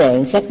are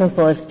saying second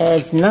clause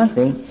adds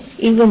nothing,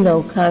 even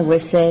though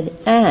Congress said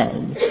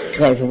and.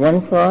 There's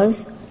one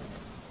clause,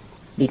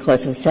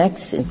 because of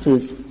sex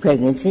includes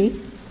pregnancy,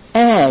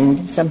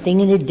 and something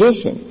in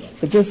addition.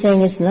 But you're saying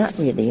it's not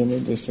really in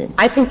addition.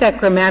 I think that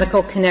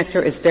grammatical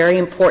connector is very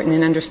important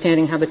in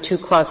understanding how the two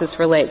clauses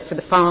relate for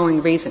the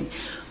following reason.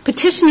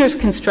 Petitioner's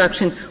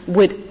construction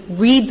would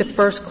read the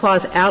first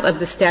clause out of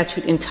the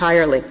statute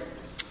entirely.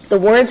 The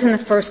words in the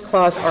first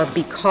clause are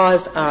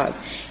because of.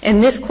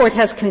 And this Court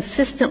has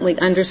consistently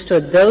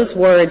understood those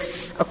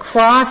words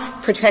across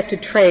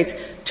protected traits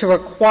to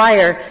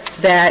require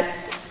that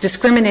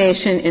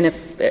discrimination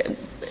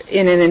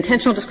in an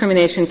intentional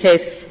discrimination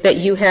case, that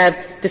you have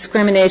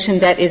discrimination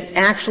that is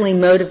actually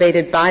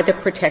motivated by the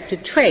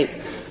protected trait.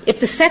 If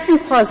the second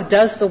clause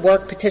does the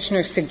work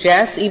petitioner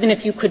suggests, even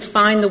if you could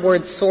find the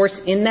word source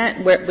in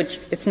that, which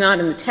it's not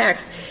in the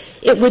text,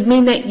 it would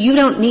mean that you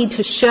don't need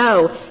to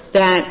show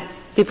that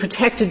the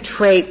protected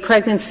trait,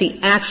 pregnancy,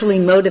 actually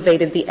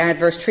motivated the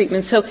adverse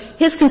treatment. So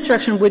his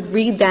construction would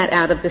read that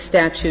out of the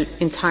statute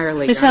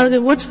entirely. Ms. Halliday,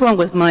 what's wrong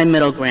with my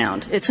middle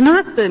ground? It's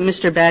not the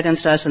Mr.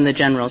 Baggins does and the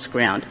general's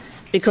ground,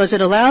 because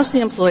it allows the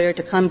employer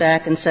to come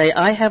back and say,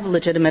 I have a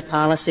legitimate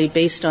policy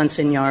based on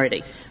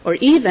seniority, or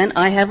even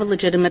I have a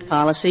legitimate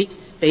policy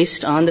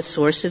based on the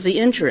source of the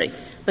injury.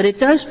 But it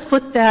does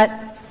put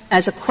that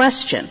as a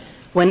question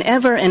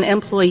whenever an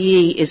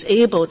employee is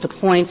able to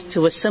point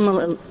to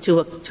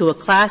a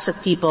class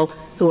of people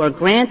who are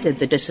granted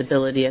the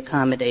disability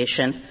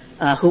accommodation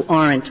who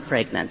aren't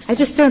pregnant. I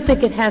just don't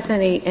think it has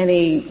any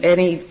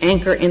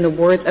anchor in the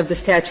words of the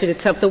statute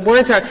itself. The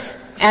words are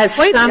as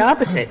quite the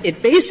opposite.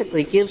 It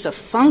basically gives a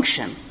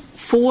function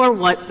for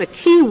what the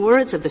key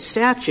words of the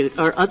statute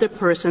are other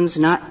persons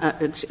not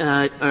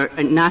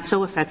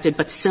so affected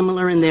but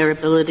similar in their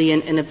ability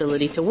and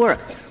inability to work.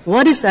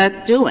 What is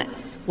that doing?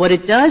 What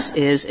it does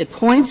is it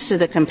points to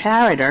the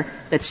comparator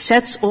that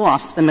sets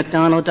off the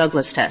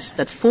McDonnell-Douglas test,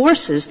 that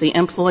forces the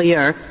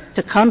employer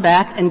to come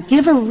back and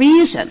give a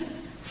reason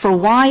for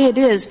why it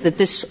is that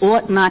this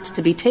ought not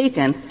to be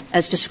taken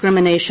as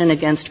discrimination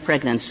against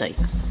pregnancy.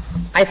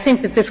 I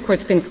think that this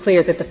Court's been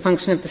clear that the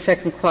function of the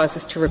second clause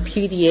is to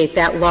repudiate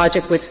that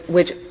logic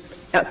which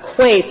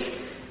equates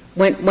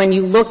when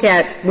you look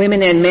at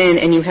women and men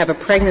and you have a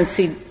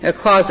pregnancy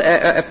clause,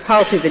 a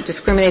policy that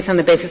discriminates on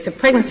the basis of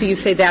pregnancy, you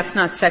say that's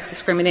not sex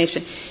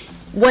discrimination.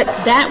 What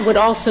that would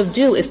also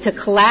do is to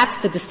collapse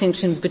the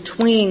distinction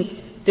between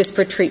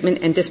disparate treatment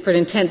and disparate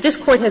intent. This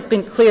Court has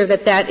been clear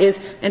that that is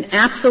an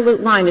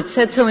absolute line. It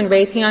said so in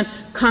Raytheon.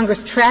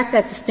 Congress tracked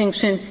that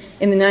distinction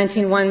in the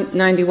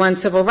 1991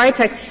 Civil Rights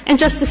Act. And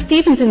Justice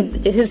Stevens,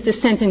 in his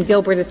dissent in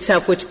Gilbert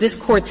itself, which this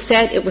Court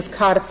said it was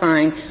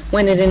codifying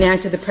when it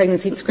enacted the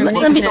Pregnancy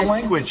Discrimination Act. If the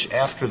language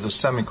after the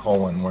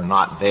semicolon were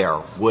not there,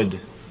 would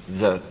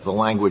the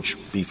language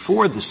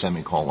before the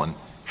semicolon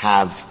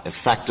have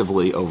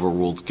effectively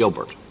overruled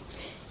Gilbert?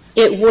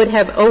 It would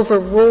have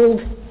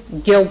overruled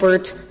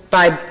Gilbert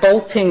by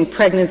bolting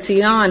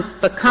pregnancy on,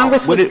 but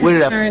Congress would it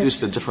have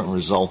produced a different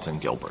result in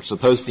Gilbert?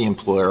 Suppose the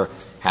employer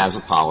has a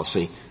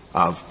policy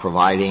of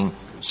providing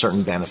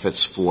certain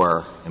benefits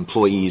for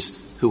employees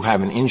who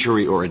have an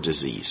injury or a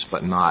disease,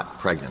 but not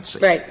pregnancy.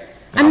 Right.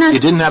 Now, if you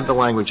didn't have the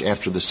language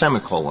after the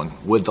semicolon,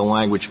 would the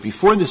language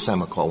before the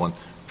semicolon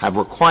have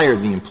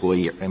required the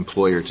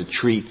employer to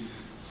treat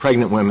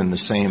pregnant women the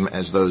same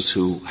as those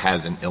who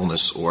had an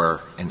illness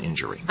or an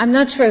injury? I'm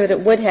not sure that it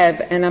would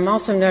have, and I'm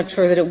also not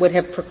sure that it would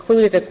have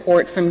precluded a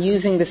court from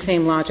using the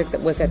same logic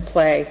that was at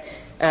play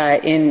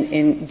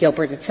in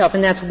Gilbert itself,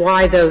 and that's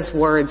why those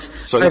words are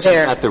there. So isn't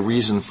that the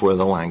reason for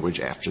the language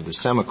after the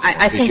semicolon?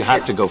 Because you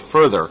have to go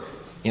further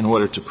in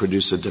order to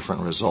produce a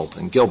different result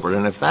in Gilbert.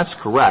 And if that's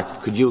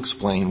correct, could you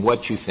explain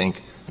what you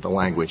think the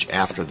language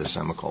after the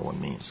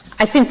semicolon means?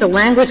 I think the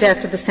language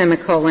after the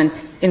semicolon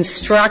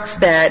instructs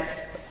that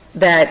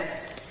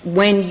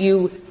when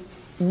you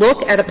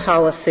look at a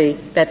policy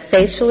that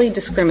facially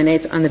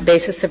discriminates on the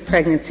basis of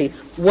pregnancy,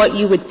 what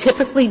you would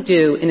typically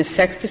do in a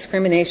sex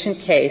discrimination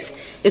case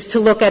is to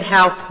look at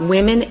how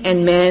women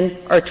and men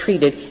are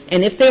treated.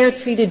 And if they are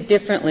treated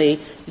differently,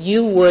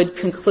 you would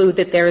conclude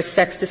that there is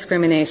sex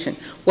discrimination.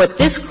 What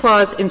this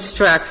clause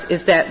instructs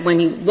is that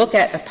when you look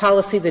at a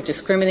policy that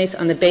discriminates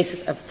on the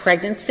basis of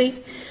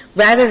pregnancy,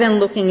 rather than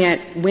looking at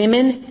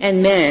women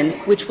and men,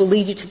 which will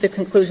lead you to the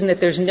conclusion that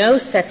there's no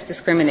sex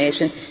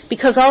discrimination,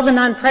 because all the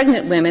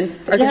non-pregnant women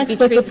are going to be treated.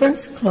 That's what the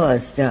first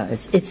clause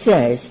does. It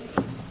says,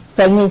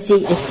 pregnancy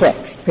is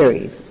sex,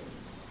 period.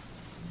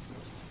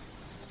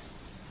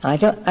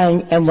 You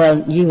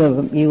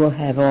will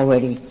have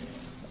already,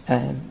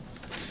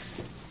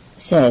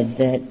 said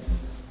that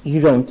you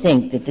don't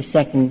think that the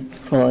second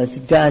clause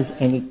does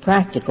any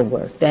practical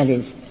work. That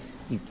is,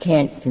 you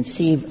can't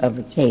conceive of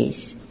a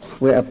case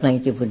where a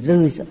plaintiff would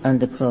lose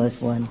under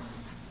Clause 1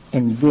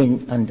 and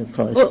win under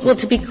Clause 2. Well,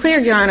 to be clear,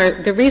 Your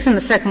Honor, the reason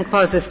the second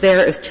clause is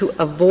there is to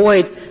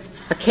avoid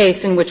a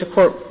case in which a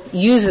court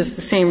uses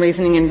the same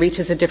reasoning and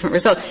reaches a different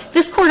result.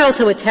 This Court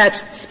also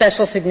attached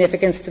special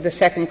significance to the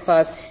second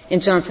clause in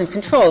Johnson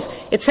Controls.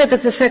 It said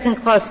that the second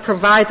clause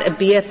provides a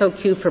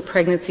BFOQ for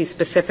pregnancy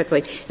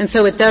specifically, and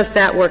so it does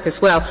that work as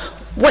well.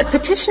 What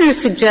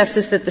petitioners suggest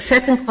is that the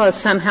second clause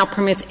somehow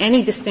permits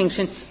any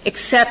distinction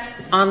except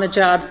on the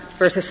job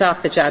versus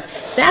off the job.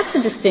 That's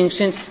a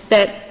distinction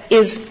that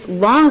is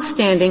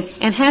long-standing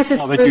and has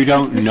its but you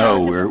don't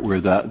know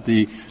where that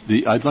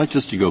I'd like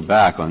just to go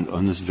back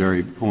on this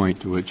very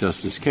point to what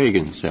Justice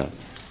Kagan said.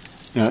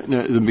 Now,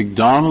 the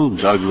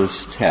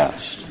McDonnell-Douglas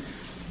test,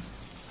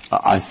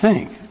 I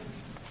think,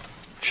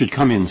 should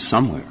come in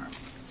somewhere.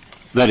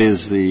 That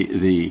is,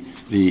 the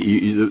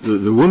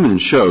woman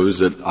shows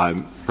that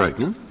I'm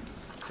pregnant,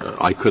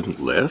 I couldn't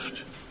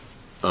lift,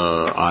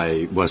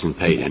 I wasn't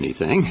paid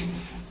anything,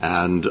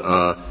 and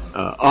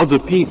other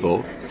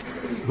people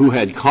who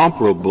had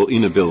comparable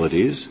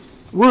inabilities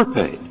were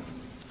paid.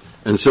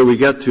 And so we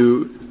get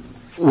to,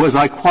 was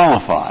I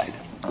qualified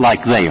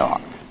like they are?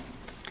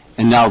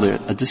 And now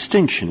a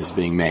distinction is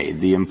being made.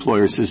 The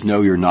employer says,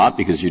 no, you're not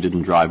because you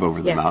didn't drive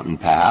over the mountain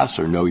pass,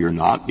 or no, you're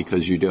not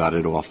because you got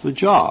it off the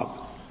job.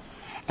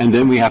 And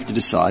then we have to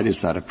decide,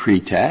 is that a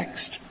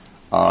pretext?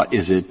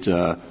 Is it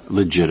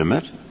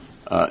legitimate?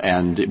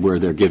 And where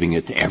they're giving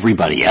it to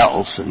everybody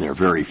else, and there are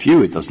very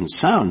few, it doesn't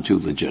sound too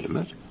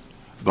legitimate.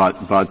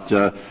 But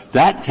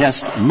that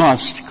test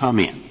must come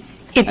in.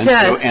 It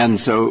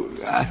does.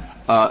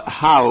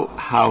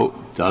 How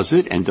does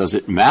it? And does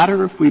it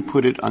matter if we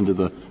put it under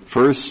the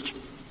first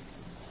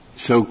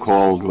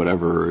so-called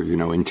whatever,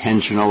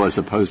 intentional as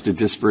opposed to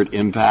disparate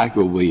impact?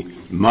 Will we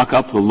muck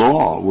up the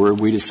law? Were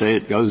we to say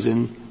it goes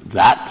in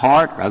that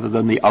part rather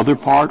than the other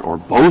part or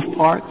both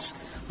parts?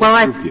 Well,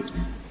 I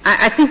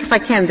think if I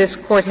can, this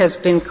Court has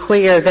been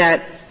clear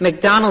that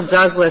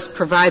McDonnell-Douglas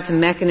provides a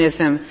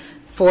mechanism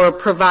for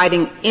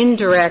providing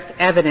indirect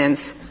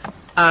evidence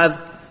of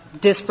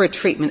disparate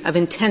treatment, of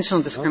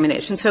intentional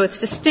discrimination. So it's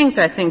distinct,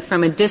 I think,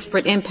 from a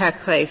disparate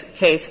impact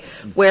case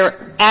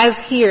where,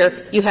 as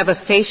here, you have a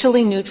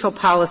facially neutral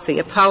policy,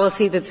 a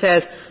policy that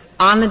says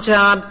on the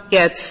job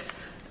gets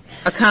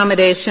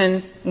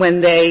accommodation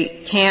when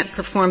they can't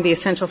perform the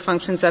essential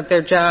functions of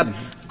their job.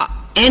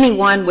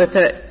 Anyone with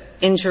an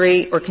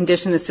injury or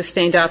condition that's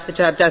sustained off the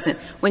job doesn't.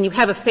 When you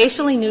have a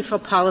facially neutral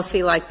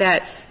policy like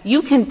that,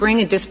 you can bring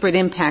a disparate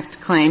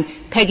impact claim.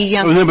 Peggy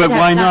Young. Well, no, but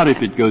why not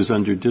if it goes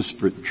under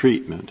disparate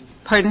treatment?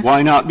 Pardon?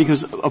 Why not?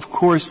 Because, of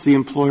course, the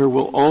employer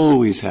will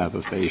always have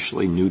a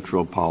facially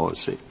neutral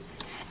policy.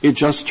 It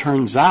just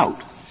turns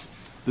out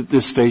that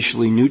this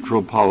facially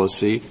neutral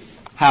policy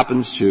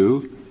happens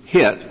to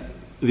hit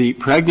the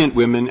pregnant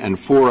women and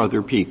 4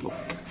 other people.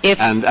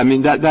 And, I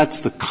mean,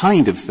 that's the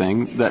kind of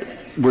thing that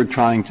we're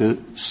trying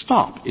to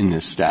stop in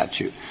this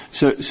statute.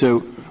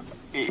 So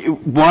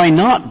why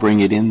not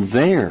bring it in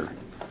there,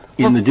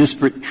 in the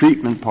disparate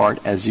treatment part,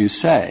 as you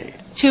say?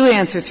 2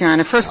 answers, Your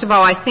Honor. First of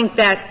all, I think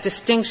that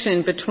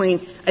distinction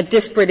between a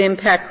disparate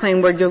impact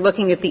claim where you're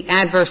looking at the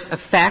adverse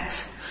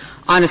effects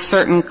on a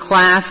certain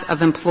class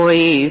of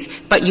employees,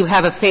 but you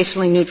have a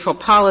facially neutral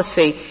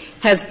policy,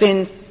 has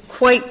been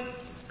quite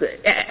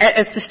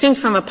as distinct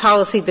from a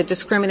policy that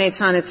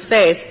discriminates on its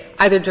face,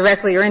 either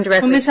directly or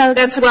indirectly. Well,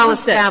 that's well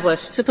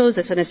established. Suppose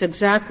this, and it's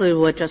exactly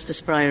what Justice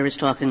Breyer is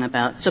talking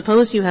about.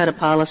 Suppose you had a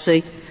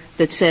policy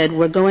that said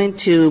we're going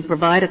to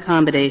provide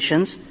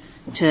accommodations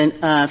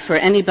to, for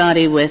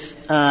anybody with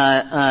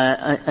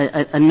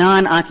a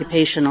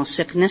non-occupational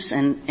sickness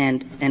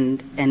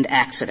and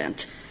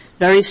accident.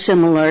 Very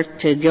similar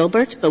to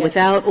Gilbert, but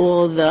without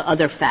all the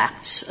other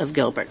facts of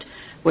Gilbert.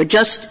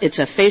 It's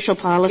a facial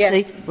policy.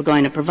 Yes. We're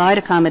going to provide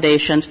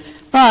accommodations.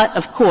 But,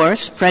 of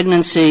course,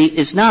 pregnancy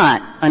is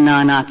not a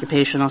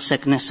non-occupational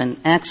sickness and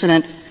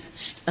accident.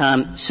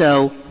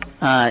 So,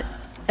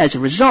 as a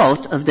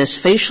result of this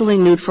facially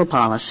neutral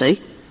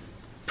policy,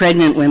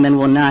 pregnant women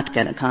will not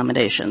get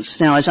accommodations.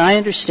 Now, as I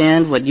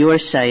understand what you are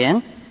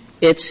saying,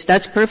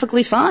 that's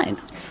perfectly fine.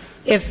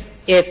 If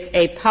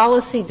a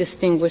policy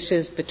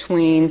distinguishes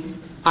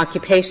between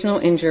occupational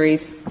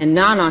injuries and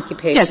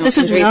non-occupational injuries. Yes,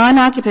 this is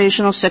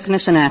non-occupational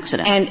sickness and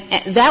accident.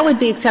 And that would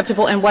be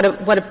acceptable. And what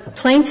a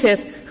plaintiff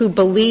who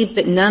believed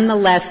that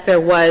nonetheless there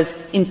was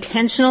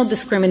intentional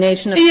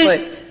discrimination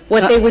afoot,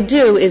 what they would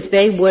do is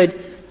they would,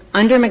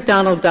 under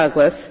McDonnell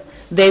Douglas,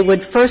 they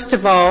would first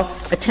of all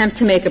attempt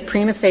to make a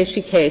prima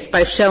facie case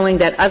by showing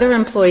that other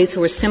employees who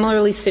were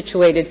similarly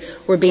situated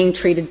were being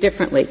treated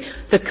differently.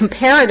 The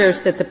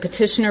comparators that the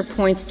petitioner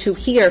points to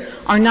here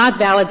are not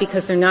valid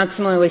because they're not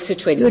similarly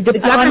situated. The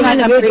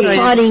government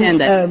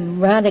departing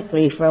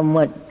radically from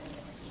what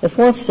the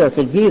Fourth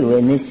Circuit view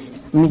in this.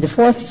 I mean, the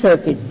Fourth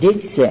Circuit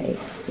did say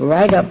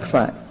right up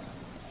front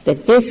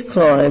that this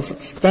clause,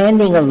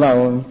 standing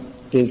alone,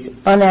 is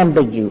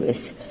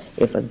unambiguous.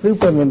 If a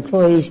group of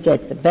employees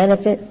get the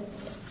benefit,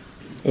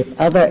 if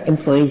other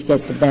employees get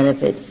the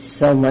benefit,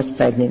 so must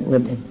pregnant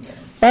women.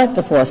 But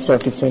the Fourth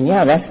Circuit said,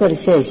 yeah, that's what it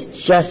says,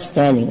 just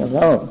standing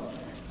alone.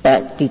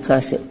 But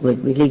because it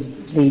would really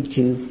lead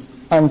to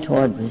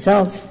untoward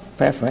results,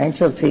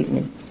 preferential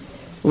treatment,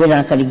 we're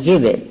not going to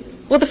give it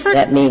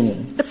that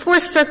meaning. The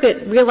Fourth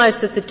Circuit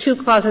realized that the 2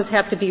 clauses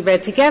have to be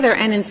read together,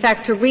 and in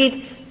fact to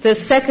read the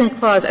second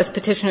clause, as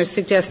petitioner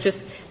suggests,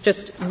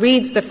 just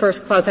reads the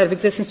first clause out of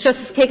existence.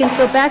 Justice Kagan, to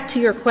go back to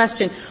your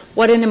question,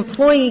 what an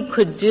employee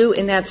could do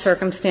in that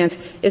circumstance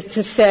is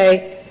to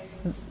say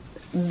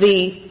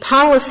the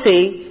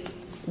policy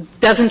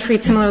doesn't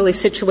treat similarly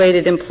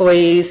situated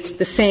employees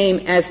the same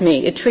as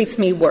me. It treats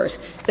me worse.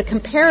 The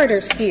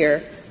comparators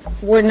here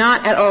were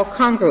not at all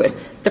congruous.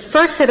 The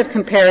first set of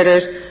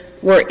comparators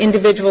were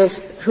individuals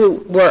who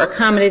were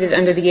accommodated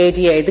under the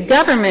ADA. The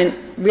government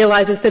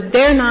realizes that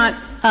they're not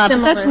similar.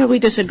 But that's where we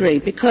disagree,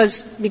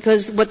 because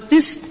what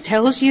this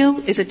tells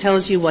you is it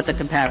tells you what the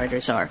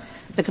comparators are.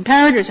 The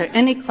comparators are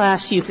any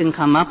class you can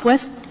come up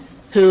with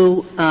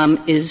who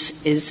has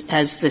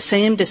the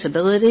same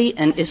disability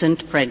and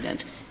isn't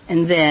pregnant.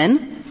 And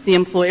then the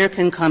employer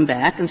can come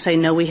back and say,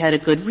 no, we had a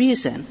good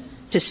reason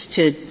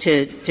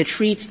to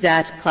treat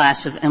that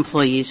class of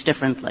employees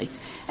differently.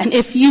 And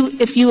if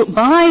you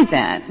buy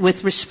that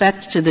with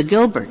respect to the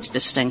Gilbert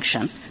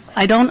distinction,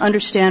 I don't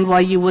understand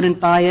why you wouldn't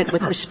buy it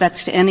with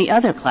respect to any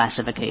other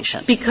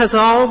classification. Because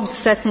all the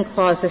second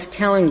clause is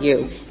telling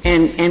you,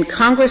 and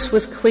Congress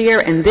was clear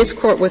and this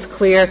Court was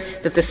clear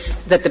that the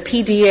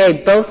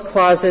PDA, both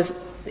clauses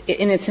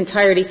in its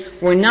entirety,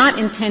 were not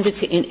intended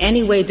to in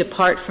any way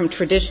depart from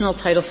traditional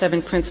Title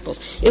VII principles.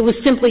 It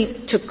was simply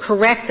to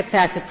correct the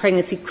fact that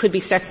pregnancy could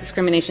be sex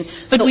discrimination.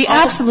 But so we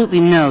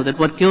absolutely know that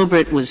what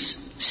Gilbert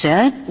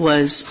said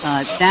was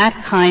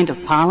that kind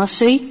of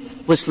policy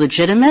was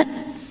legitimate,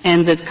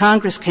 and that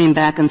Congress came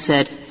back and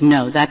said,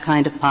 no, that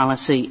kind of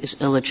policy is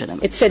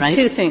illegitimate. It said right?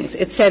 2 things.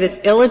 It said it's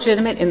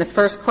illegitimate in the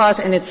first clause,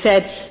 and it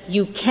said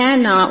you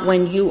cannot,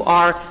 when you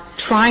are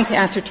trying to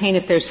ascertain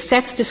if there's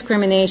sex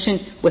discrimination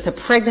with a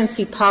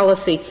pregnancy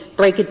policy,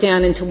 break it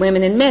down into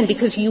women and men,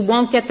 because you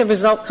won't get the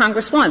result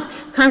Congress wants.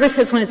 Congress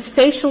says when it's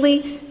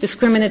facially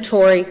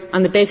discriminatory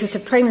on the basis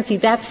of pregnancy,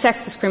 that's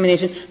sex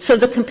discrimination. So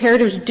the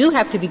comparators do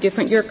have to be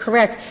different. You're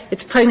correct.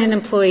 It's pregnant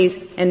employees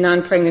and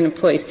non-pregnant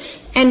employees.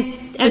 But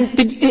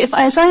if,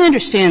 as I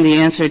understand the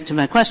answer to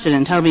my question,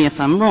 and tell me if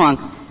I'm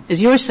wrong,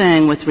 is you're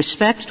saying with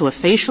respect to a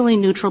facially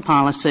neutral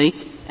policy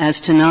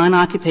as to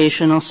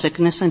non-occupational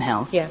sickness and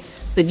health, yes,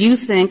 that you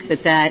think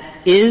that that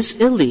is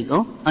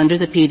illegal under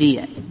the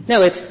PDA?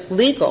 No, it's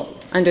legal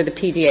under the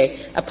PDA.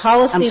 A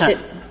policy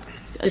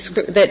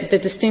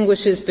that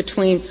distinguishes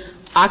between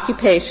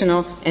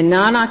occupational and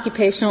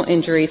non-occupational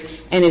injuries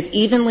and is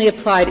evenly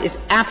applied is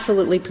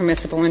absolutely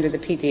permissible under the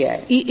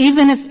PDA.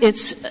 Even if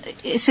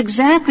it's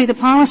exactly the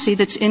policy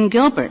that's in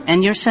Gilbert,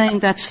 and you're saying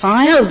that's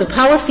fine? No, the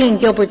policy in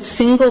Gilbert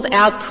singled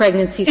out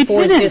pregnancy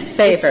for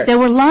disfavor. There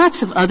were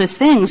lots of other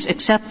things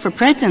except for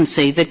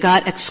pregnancy that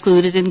got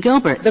excluded in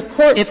Gilbert. The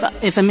court,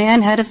 if a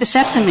man had a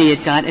vasectomy,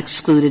 it got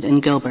excluded in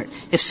Gilbert.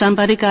 If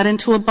somebody got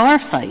into a bar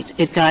fight,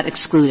 it got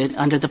excluded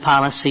under the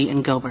policy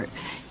in Gilbert.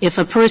 If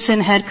a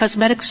person had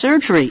cosmetic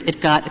surgery,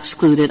 it got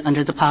excluded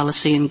under the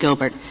policy in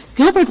Gilbert.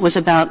 Gilbert was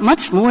about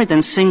much more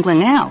than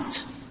singling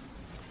out.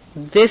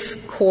 This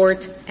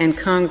Court and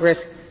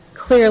Congress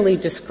clearly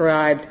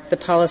described the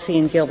policy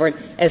in Gilbert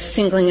as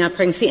singling out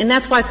pregnancy, and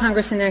that's why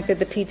Congress enacted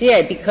the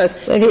PDA, because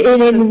But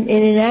it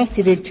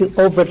enacted it to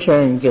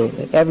overturn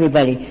Gilbert.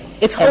 Everybody.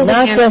 It's holding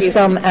not just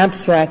some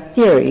abstract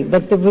theory,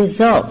 but the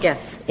result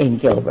in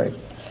Gilbert.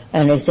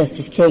 And as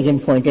Justice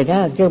Kagan pointed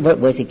out, Gilbert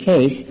was a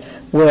case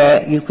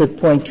where you could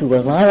point to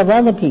a lot of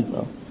other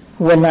people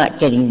who were not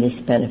getting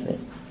this benefit.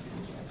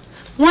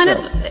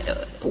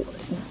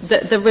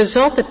 The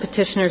result that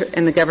petitioner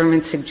and the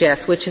government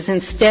suggests, which is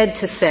instead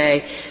to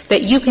say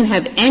that you can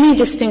have any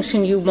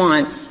distinction you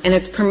want and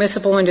it's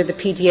permissible under the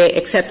PDA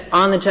except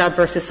on the job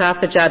versus off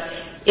the job,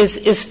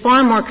 is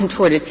far more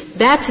contorted.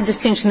 That's a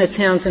distinction that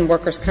sounds in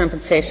workers'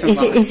 compensation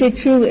law. Is it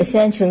true,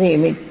 essentially, I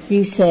mean,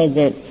 you said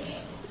that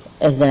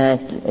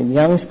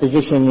Young's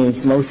position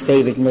is most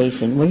favored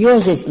nation. Well,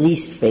 yours is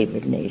least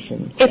favored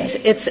nation.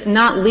 It's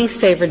not least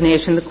favored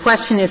nation. The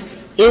question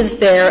is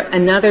there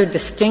another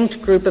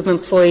distinct group of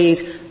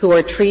employees who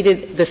are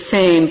treated the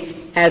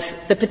same as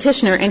the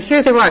petitioner? And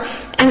here there are.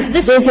 And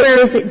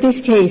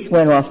this case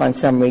went off on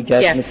summary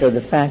judgment, yes. So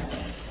the fact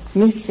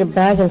Mr.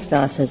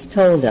 Bagenstos has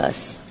told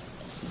us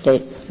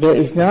that there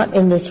is not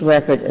in this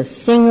record a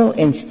single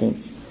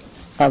instance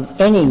of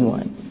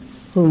anyone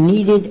who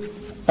needed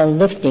a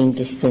lifting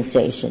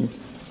dispensation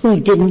who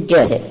didn't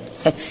get it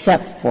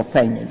except for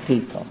pregnant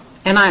people.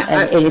 And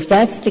if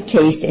that's the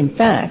case, in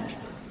fact,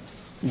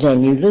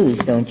 then you lose,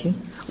 don't you?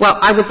 Well,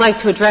 I would like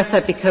to address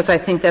that because I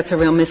think that's a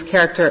real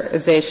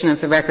mischaracterization of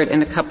the record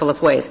in a couple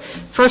of ways.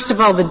 First of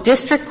all, the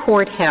district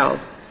court held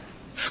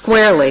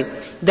squarely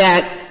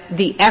that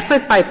the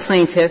effort by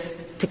plaintiff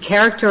to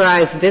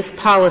characterize this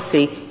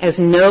policy as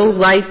no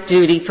light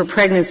duty for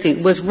pregnancy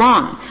was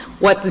wrong.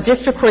 What the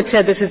district court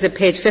said, this is at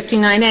page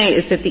 59A,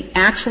 is that the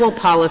actual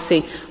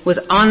policy was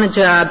on the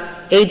job,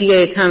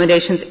 ADA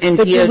accommodations, and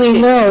But DOT. do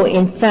we know,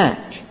 in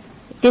fact,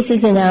 this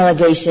is an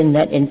allegation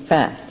that, in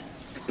fact,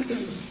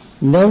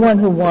 no one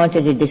who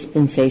wanted a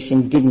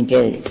dispensation didn't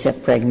get it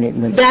except pregnant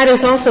women. That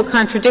is also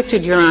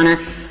contradicted, Your Honor.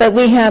 But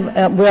we're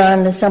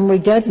on the summary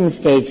judgment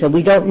stage, so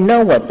we don't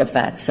know what the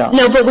facts are.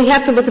 No, but we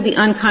have to look at the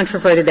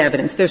uncontroverted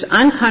evidence. There's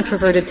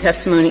uncontroverted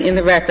testimony in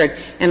the record,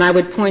 and I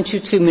would point you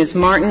to Ms.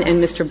 Martin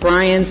and Mr.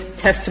 Bryan's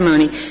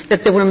testimony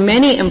that there were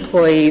many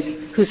employees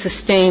who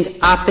sustained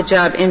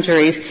off-the-job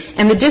injuries,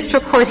 and the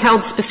district court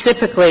held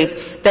specifically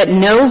that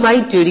no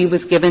light duty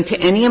was given to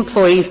any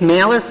employees,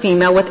 male or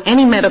female, with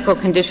any medical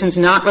conditions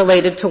not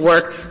related to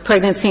work,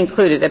 pregnancy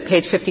included, at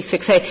page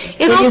 56A.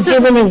 You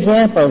give an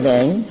example,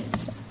 then.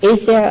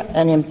 Is there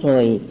an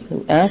employee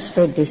who asked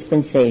for a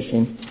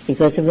dispensation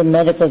because of a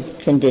medical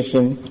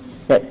condition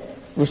that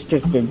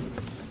restricted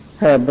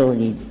her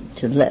ability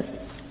to lift?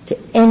 To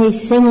any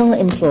single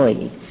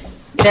employee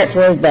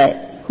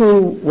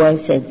who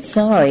said,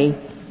 sorry,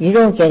 you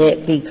don't get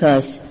it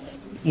because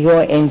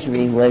your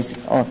injury was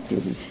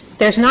off-duty?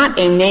 There's not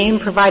a name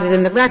provided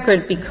in the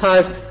record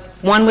because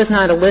one was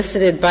not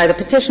elicited by the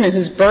petitioner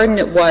whose burden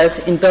it was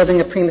in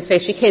building a prima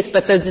facie case,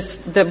 but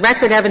the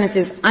record evidence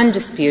is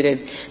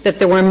undisputed that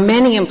there were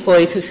many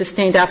employees who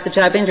sustained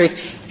off-the-job injuries.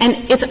 And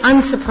it's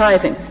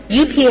unsurprising.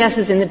 UPS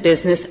is in the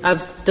business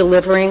of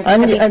delivering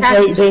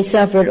They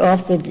suffered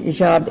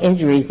off-the-job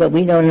injuries, but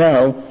we don't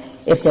know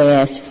if they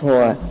asked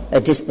for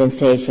a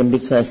dispensation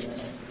because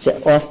the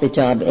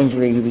off-the-job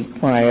injury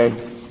required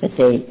that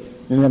they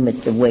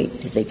limit the weight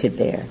that they could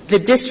bear. The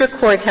district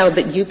court held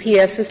that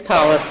UPS's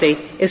policy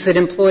is that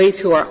employees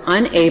who are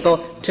unable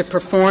to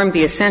perform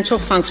the essential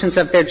functions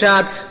of their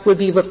job would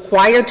be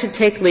required to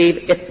take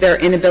leave if their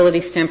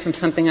inability stemmed from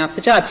something off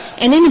the job.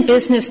 And in a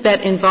business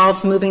that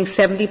involves moving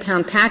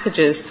 70-pound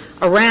packages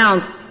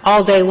around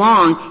all day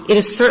long, it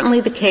is certainly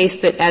the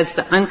case that, as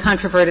the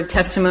uncontroverted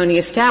testimony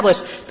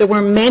established, there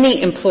were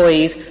many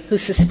employees who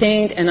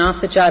sustained an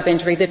off-the-job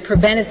injury that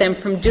prevented them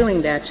from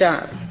doing that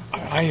job.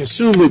 I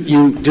assume that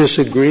you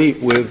disagree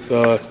with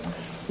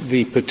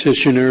the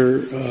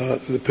petitioner's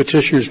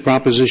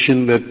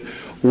proposition that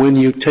when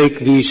you take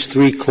these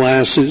three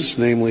classes,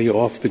 namely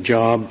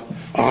on-the-job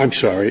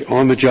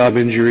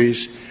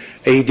injuries,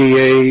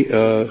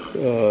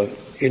 ADA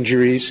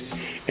injuries,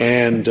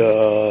 and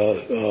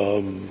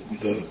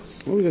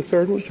what was the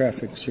third one?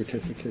 Traffic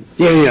certificate.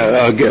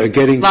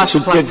 Getting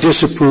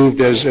disapproved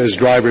as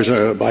drivers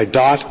by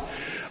DOT.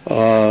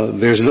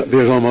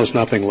 There's almost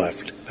nothing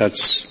left.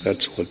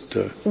 That's what.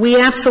 We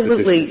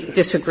absolutely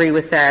disagree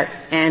with that,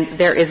 and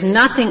there is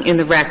nothing in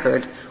the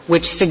record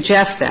which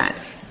suggests that.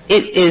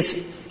 It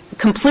is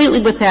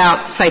completely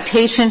without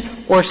citation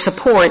or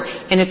support,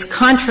 and it's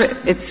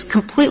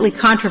completely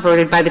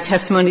controverted by the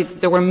testimony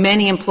that there were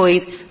many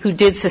employees who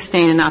did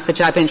sustain an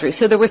off-the-job injury.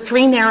 So there were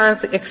three narrow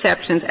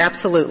exceptions,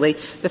 absolutely,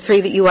 the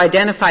three that you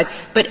identified,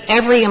 but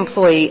every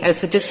employee, as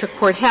the district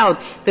court held,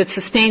 that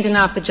sustained an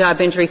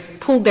off-the-job injury,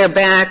 pulled their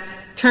back,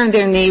 turned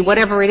their knee,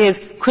 whatever it is,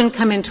 couldn't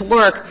come into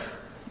work,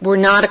 were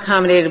not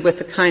accommodated with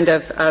the kind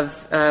of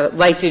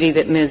light duty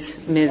that Ms.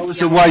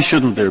 So why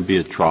shouldn't there be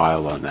a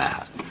trial on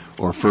that?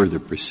 Or further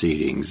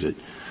proceedings. If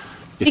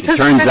it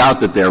turns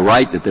out that they're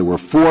right, that there were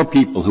 4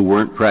 people who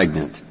weren't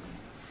pregnant,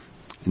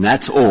 and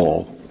that's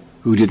all,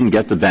 who didn't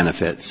get the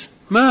benefits,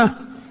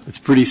 it's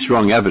pretty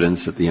strong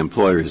evidence that the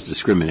employer is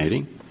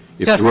discriminating.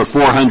 If there were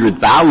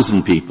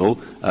 400,000 people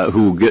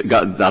who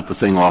got the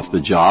thing off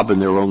the job,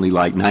 and there were only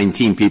like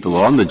 19 people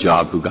on the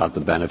job who got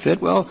the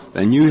benefit, well,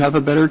 then you have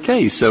a better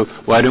case. So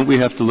why don't we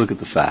have to look at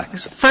the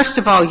facts? First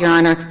of all, Your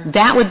Honor,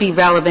 that would be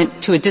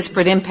relevant to a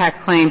disparate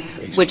impact claim,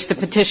 which the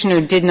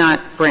petitioner did not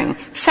bring.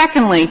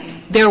 Secondly,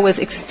 there was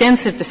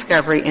extensive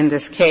discovery in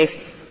this case.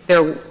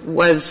 There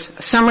was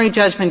summary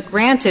judgment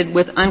granted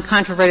with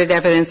uncontroverted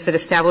evidence that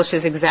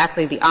establishes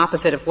exactly the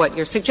opposite of what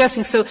you're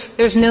suggesting. So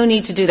there's no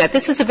need to do that.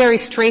 This is a very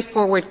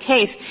straightforward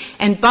case,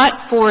 and but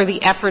for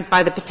the effort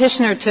by the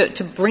petitioner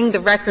to bring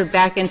the record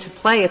back into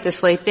play at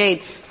this late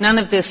date, none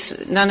of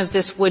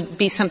this would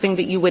be something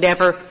that you would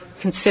ever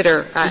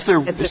consider. Is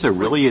there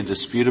really a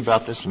dispute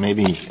about this?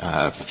 Maybe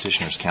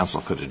petitioner's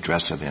counsel could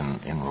address it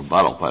in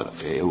rebuttal.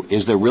 But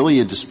is there really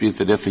a dispute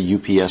that if a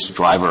UPS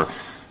driver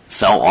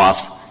fell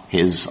off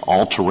his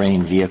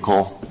all-terrain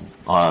vehicle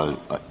on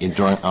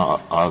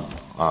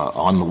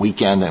the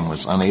weekend and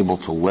was unable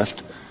to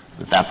lift,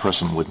 that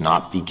person would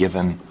not be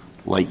given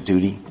light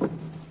duty?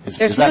 Is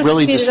that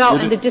really disputed? At all,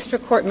 and the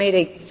district court made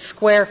a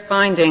square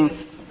finding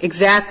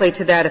exactly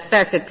to that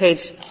effect at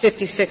page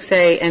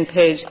 56A and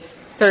page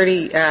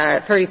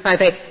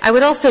 35A. I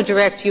would also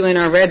direct you in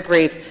our red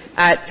brief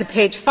to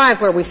page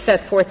 5, where we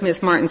set forth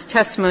Ms. Martin's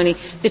testimony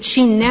that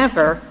she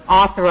never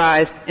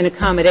authorized an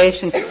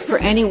accommodation for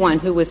anyone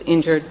who was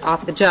injured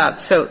off the job.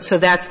 So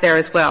that's there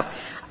as well.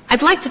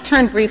 I'd like to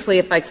turn briefly,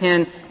 if I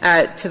can,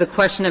 to the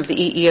question of the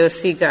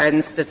EEOC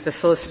guidance that the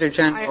Solicitor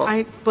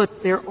General.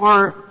 But there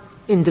are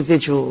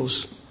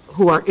individuals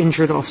who are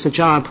injured off the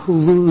job who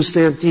lose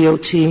their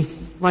DOT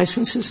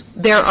licenses?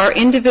 There are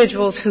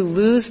individuals who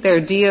lose their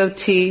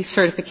DOT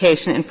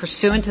certification, and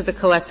pursuant to the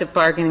collective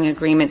bargaining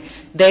agreement,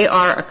 they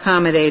are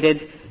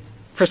accommodated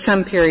for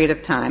some period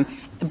of time.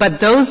 But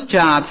those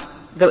jobs,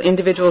 the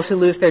individuals who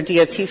lose their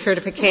DOT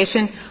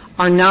certification,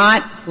 are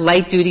not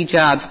light-duty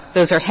jobs.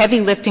 Those are heavy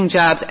lifting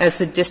jobs, as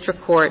the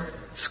district court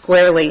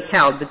squarely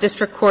held. The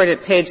district court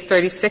at page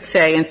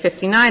 36A and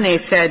 59A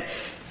said,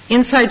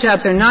 inside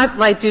jobs are not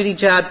light-duty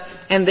jobs,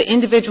 and the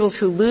individuals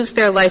who lose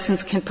their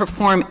license can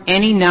perform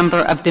any number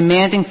of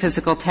demanding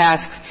physical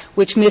tasks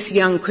which Ms.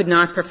 Young could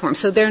not perform.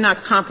 So they're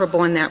not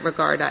comparable in that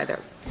regard either.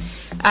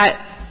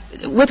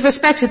 With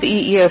respect to the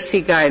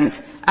EEOC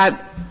guidance,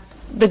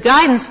 the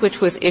guidance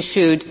which was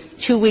issued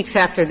 2 weeks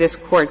after this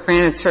court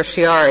granted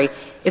certiorari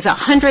is a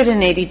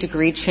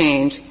 180-degree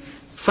change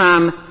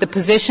from the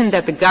position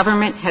that the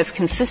government has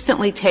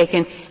consistently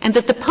taken and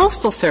that the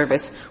Postal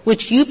Service,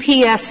 which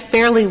UPS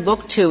fairly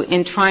looked to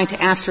in trying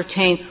to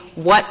ascertain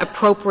what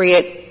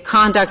appropriate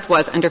conduct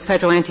was under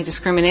federal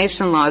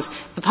anti-discrimination laws,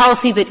 the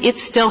policy that it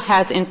still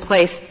has in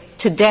place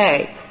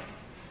today.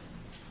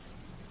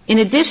 In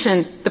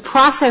addition, the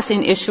process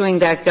in issuing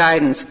that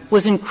guidance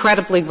was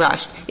incredibly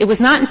rushed. It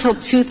was not until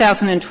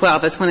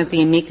 2012, as one of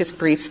the amicus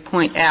briefs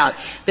point out,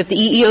 that the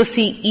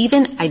EEOC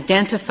even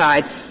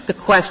identified the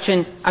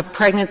question of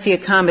pregnancy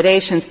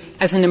accommodations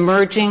as an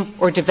emerging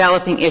or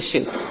developing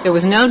issue. There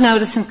was no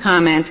notice and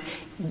comment.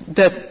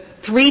 The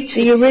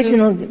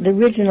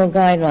original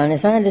guideline,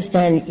 as I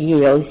understand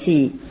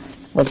EEOC,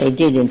 what they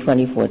did in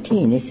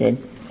 2014, they said,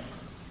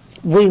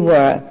 we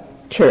were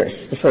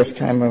terse the first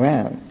time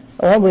around.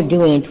 All we're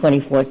doing in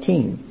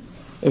 2014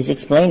 is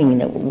explaining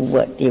that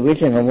what the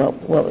original,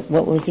 what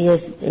was the,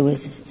 it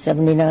was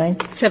 79?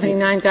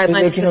 79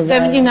 guidelines. The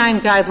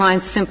 79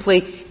 guidelines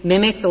simply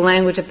mimic the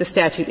language of the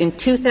statute. In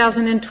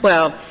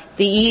 2012,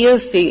 the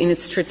EEOC, in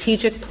its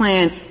strategic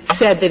plan,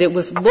 said that it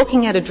was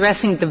looking at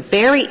addressing the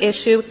very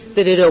issue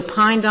that it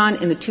opined on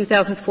in the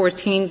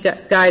 2014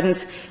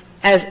 guidance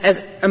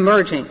as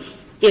emerging.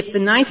 If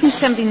the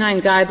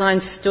 1979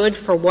 guidelines stood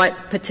for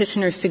what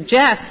petitioner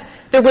suggests,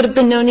 there would have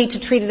been no need to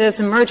treat it as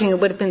emerging. It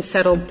would have been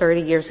settled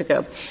 30 years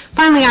ago.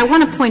 Finally, I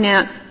want to point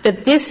out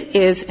that this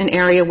is an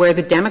area where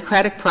the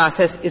democratic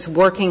process is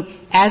working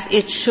as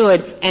it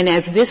should and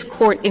as this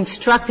Court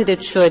instructed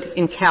it should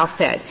in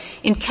CalFed.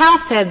 In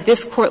CalFed,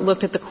 this Court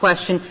looked at the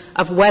question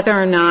of whether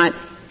or not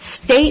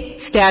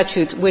state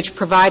statutes which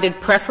provided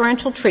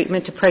preferential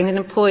treatment to pregnant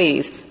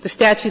employees, the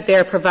statute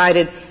there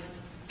provided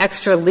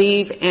extra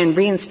leave and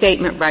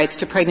reinstatement rights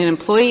to pregnant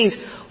employees,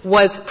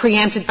 was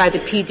preempted by the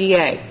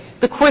PDA.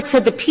 The Court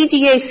said the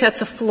PDA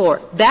sets a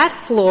floor. That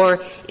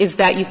floor is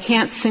that you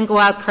can't single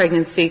out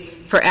pregnancy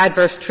for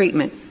adverse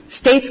treatment.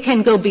 States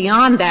can go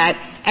beyond that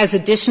as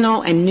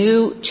additional and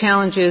new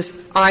challenges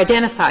are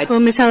identified. Well,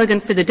 Ms. Halligan,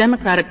 for the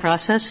democratic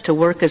process to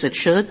work as it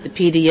should, the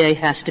PDA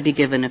has to be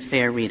given a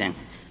fair reading.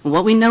 And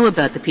what we know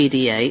about the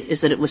PDA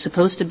is that it was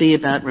supposed to be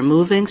about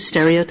removing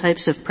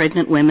stereotypes of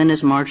pregnant women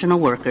as marginal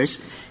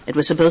workers. It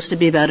was supposed to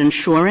be about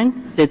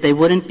ensuring that they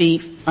wouldn't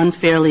be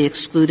unfairly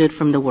excluded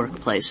from the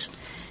workplace.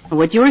 And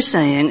what you're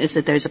saying is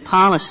that there's a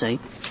policy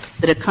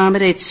that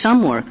accommodates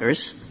some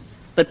workers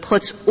but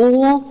puts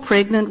all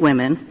pregnant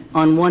women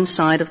on one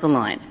side of the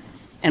line.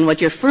 And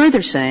what you're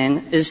further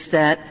saying is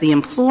that the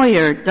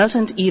employer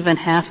doesn't even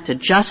have to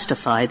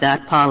justify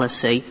that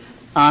policy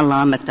a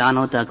la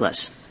McDonnell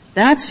Douglas.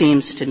 That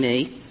seems to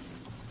me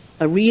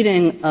a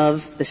reading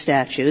of the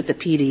statute, the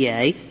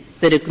PDA,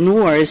 that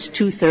ignores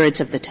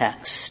two-thirds of the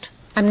text.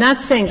 I'm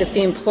not saying that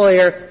the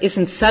employer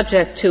isn't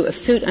subject to a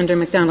suit under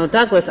McDonnell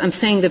Douglas. I'm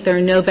saying that there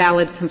are no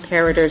valid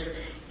comparators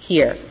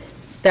here.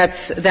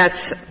 That's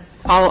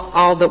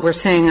all that we're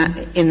saying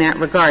in that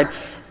regard.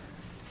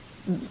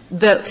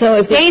 So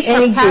if there's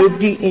any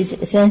group,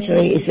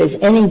 essentially, if there's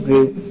any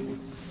group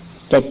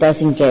that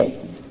doesn't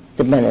get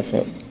the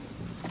benefit,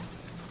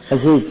 a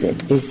group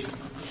that is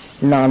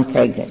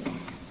non-pregnant,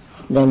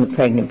 then the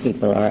pregnant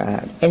people are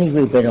out. Any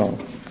group at all.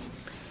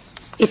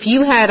 If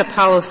you had a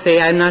policy,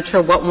 I'm not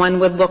sure what one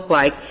would look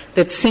like,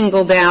 that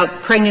singled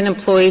out pregnant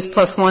employees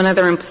plus one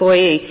other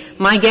employee,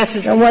 my guess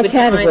is... And what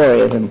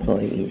category of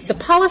employees? The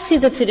policy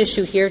that's at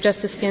issue here,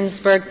 Justice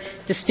Ginsburg,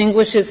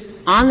 distinguishes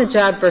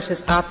on-the-job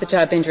versus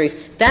off-the-job injuries.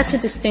 That's a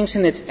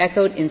distinction that's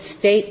echoed in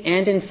state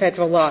and in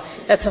federal law.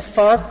 That's a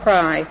far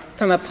cry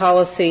from a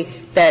policy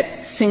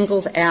that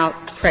singles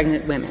out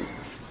pregnant women.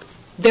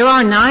 There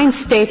are 9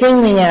 states...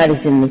 Singling out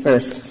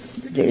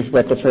is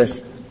what the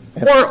first...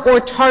 Or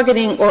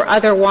targeting or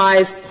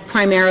otherwise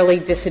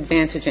primarily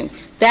disadvantaging.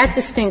 That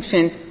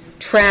distinction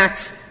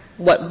tracks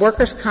what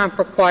workers' comp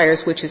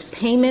requires, which is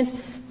payment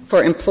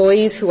for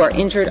employees who are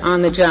injured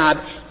on the job.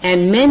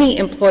 And many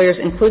employers,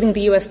 including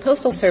the U.S.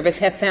 Postal Service,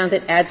 have found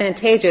it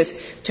advantageous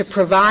to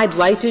provide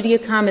light-duty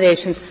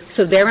accommodations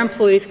so their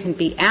employees can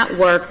be at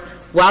work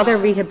while they're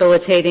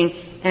rehabilitating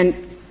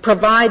and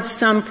provide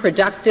some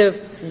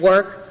productive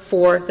work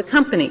for the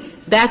company.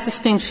 That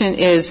distinction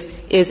is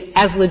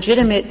as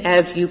legitimate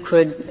as you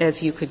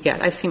could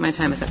get. I see my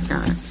time is up, Your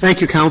Honor.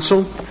 Thank you,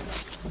 counsel.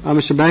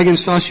 Mr.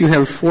 Bagenstos, you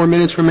have 4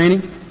 minutes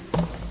remaining.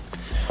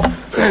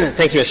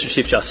 Thank you, Mr.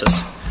 Chief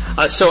Justice.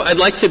 So I'd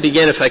like to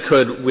begin, if I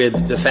could,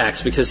 with the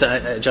facts, because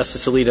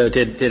Justice Alito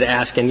did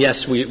ask, and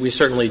yes, we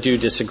certainly do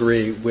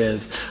disagree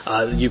with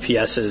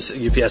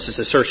UPS's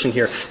assertion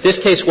here. This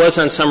case was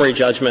on summary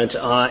judgment,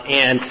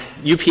 and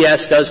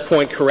UPS does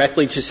point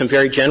correctly to some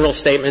very general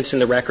statements in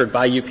the record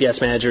by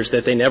UPS managers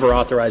that they never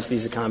authorized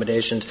these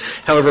accommodations.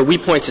 However, we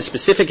point to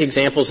specific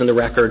examples in the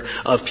record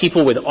of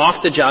people with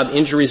off-the-job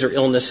injuries or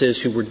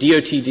illnesses who were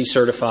DOT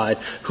decertified,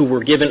 who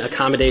were given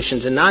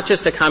accommodations, and not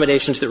just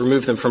accommodations that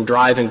remove them from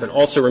driving, but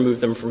also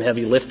remove them from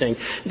heavy lifting.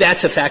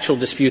 That's a factual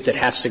dispute that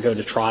has to go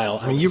to trial.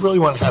 I mean, you really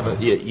want to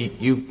have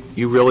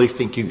you really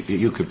think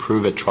you could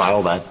prove at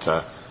trial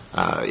that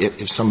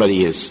if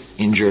somebody is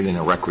injured in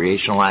a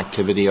recreational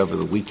activity over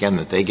the weekend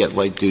that they get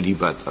light duty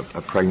but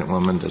a pregnant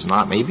woman does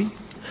not, maybe?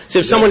 So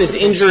if someone is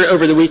injured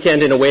over the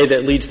weekend in a way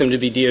that leads them to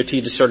be DOT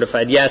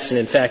decertified, yes, and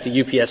in fact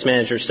a UPS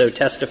manager so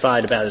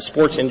testified about a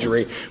sports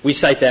injury, we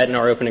cite that in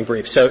our opening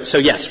brief. So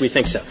yes, we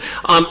think so.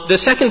 The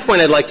second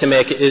point I'd like to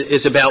make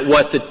is about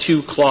what the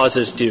 2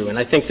 clauses do, and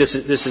I think this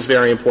is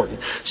very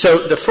important.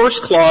 So the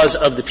first clause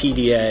of the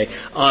PDA,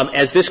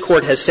 as this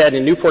Court has said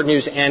in Newport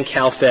News and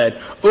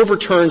CalFed,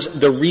 overturns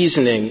the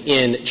reasoning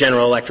in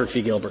General Electric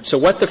v. Gilbert. So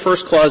what the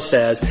first clause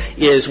says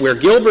is where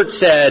Gilbert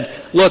said,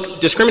 look,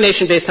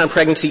 discrimination based on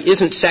pregnancy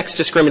isn't isn't sex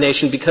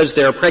discrimination because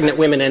there are pregnant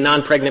women and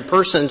non-pregnant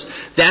persons.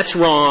 That's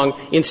wrong.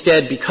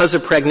 Instead, because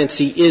of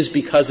pregnancy is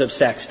because of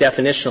sex,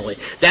 definitionally.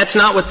 That's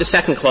not what the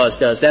second clause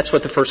does. That's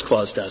what the first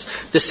clause does.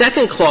 The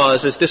second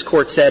clause, as this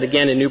Court said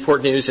again in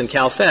Newport News and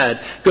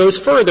CalFed, goes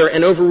further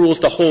and overrules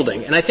the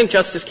holding. And I think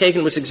Justice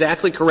Kagan was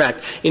exactly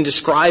correct in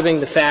describing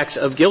the facts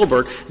of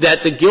Gilbert,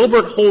 that the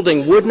Gilbert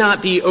holding would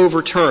not be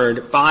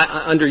overturned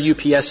under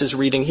UPS's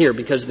reading here,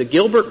 because the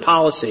Gilbert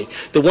policy,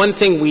 the one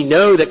thing we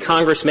know that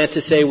Congress meant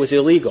to say was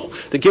illegal,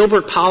 the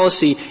Gilbert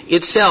policy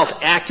itself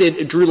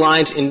drew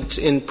lines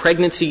in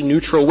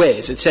pregnancy-neutral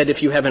ways. It said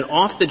if you have an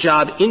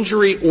off-the-job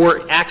injury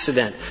or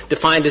accident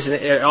defined as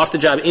an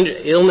off-the-job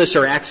illness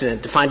or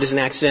accident defined as an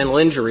accidental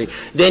injury,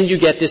 then you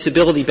get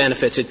disability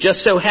benefits. It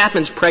just so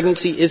happens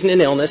pregnancy isn't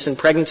an illness and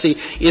pregnancy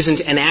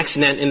isn't an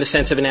accident in the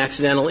sense of an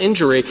accidental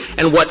injury.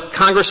 And what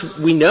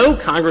we know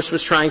Congress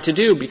was trying to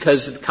do,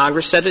 because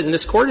Congress said it and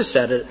this Court has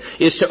said it,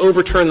 is to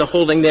overturn the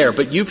holding there.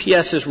 But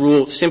UPS's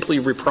rule simply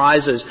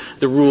reprises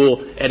the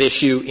rule at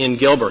issue in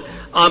Gilbert.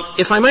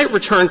 If I might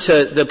return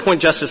to the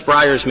point Justice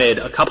Breyer's made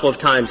a couple of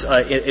times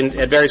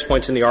at various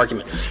points in the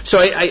argument. So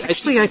I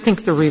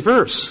think the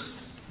reverse.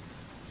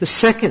 The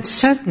second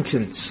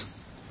sentence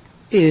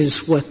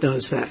is what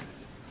does that.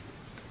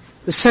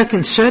 The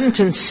second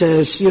sentence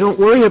says you don't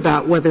worry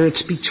about whether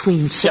it's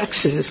between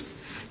sexes.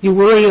 You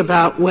worry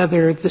about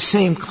whether the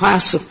same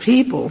class of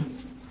people,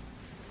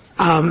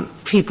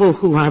 people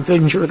who have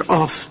injured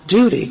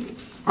off-duty,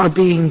 are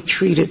being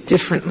treated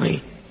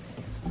differently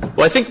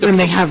when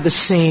they have the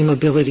same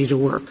ability to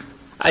work.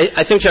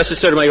 I think, Justice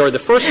Sotomayor, the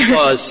first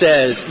clause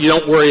says you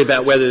don't worry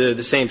about whether they're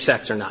the same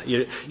sex or not.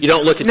 You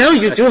don't look at... No,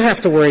 you do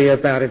have to worry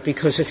about it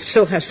because it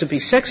still has to be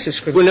sex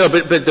discrimination. Well,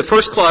 no, but the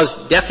first clause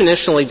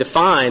definitionally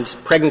defines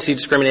pregnancy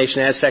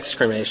discrimination as sex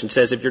discrimination. It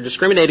says if you're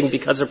discriminating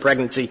because of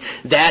pregnancy,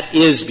 that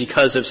is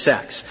because of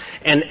sex.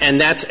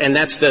 And that's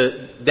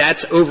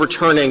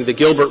overturning the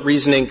Gilbert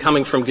reasoning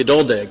coming from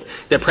Geduldig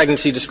that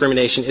pregnancy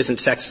discrimination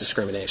isn't sex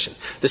discrimination.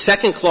 The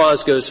second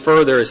clause goes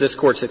further, as this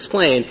Court's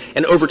explained,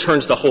 and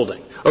overturns the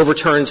holding.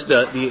 Overturns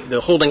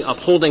the holding,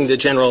 upholding the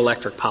General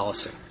Electric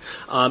policy.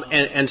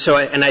 So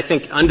I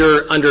think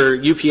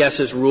under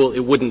UPS's rule, it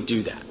wouldn't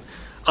do that.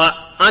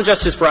 On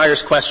Justice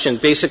Breyer's question,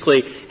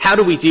 basically, how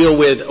do we deal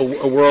with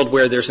a world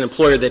where there's an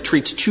employer that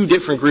treats two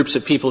different groups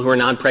of people who are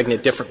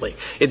non-pregnant differently?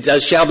 It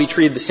does shall be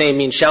treated the same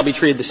means shall be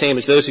treated the same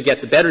as those who get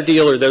the better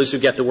deal or those who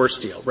get the worse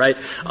deal, right?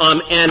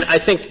 And I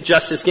think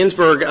Justice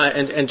Ginsburg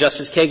and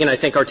Justice Kagan, I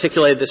think,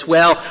 articulated this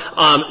well,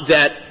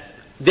 that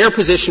their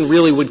position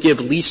really would give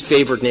least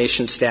favored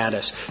nation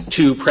status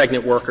to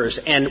pregnant workers.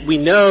 And we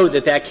know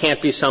that that can't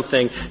be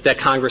something that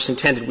Congress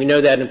intended. We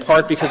know that in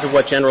part because of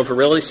what General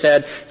Verrilli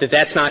said, that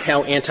that's not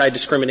how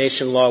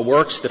anti-discrimination law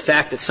works. The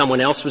fact that someone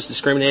else was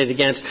discriminated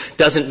against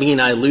doesn't mean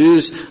I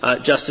lose.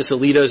 Justice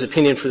Alito's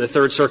opinion for the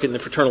Third Circuit in the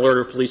Fraternal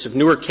Order of Police of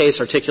Newark case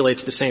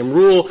articulates the same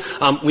rule.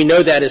 We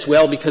know that as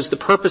well because the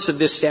purpose of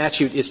this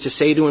statute is to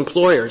say to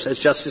employers, as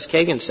Justice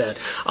Kagan said,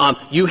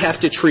 you have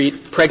to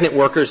treat pregnant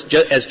workers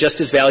as just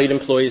as valued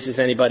employees as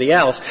anybody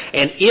else.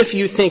 And if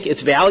you think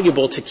it's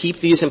valuable to keep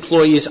these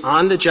employees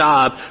on the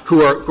job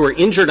who are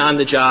injured on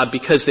the job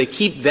because they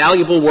keep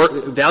valuable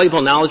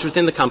knowledge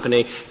within the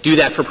company, do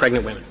that for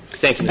pregnant women.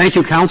 Thank you. Thank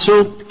you,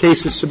 counsel. The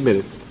case is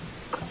submitted.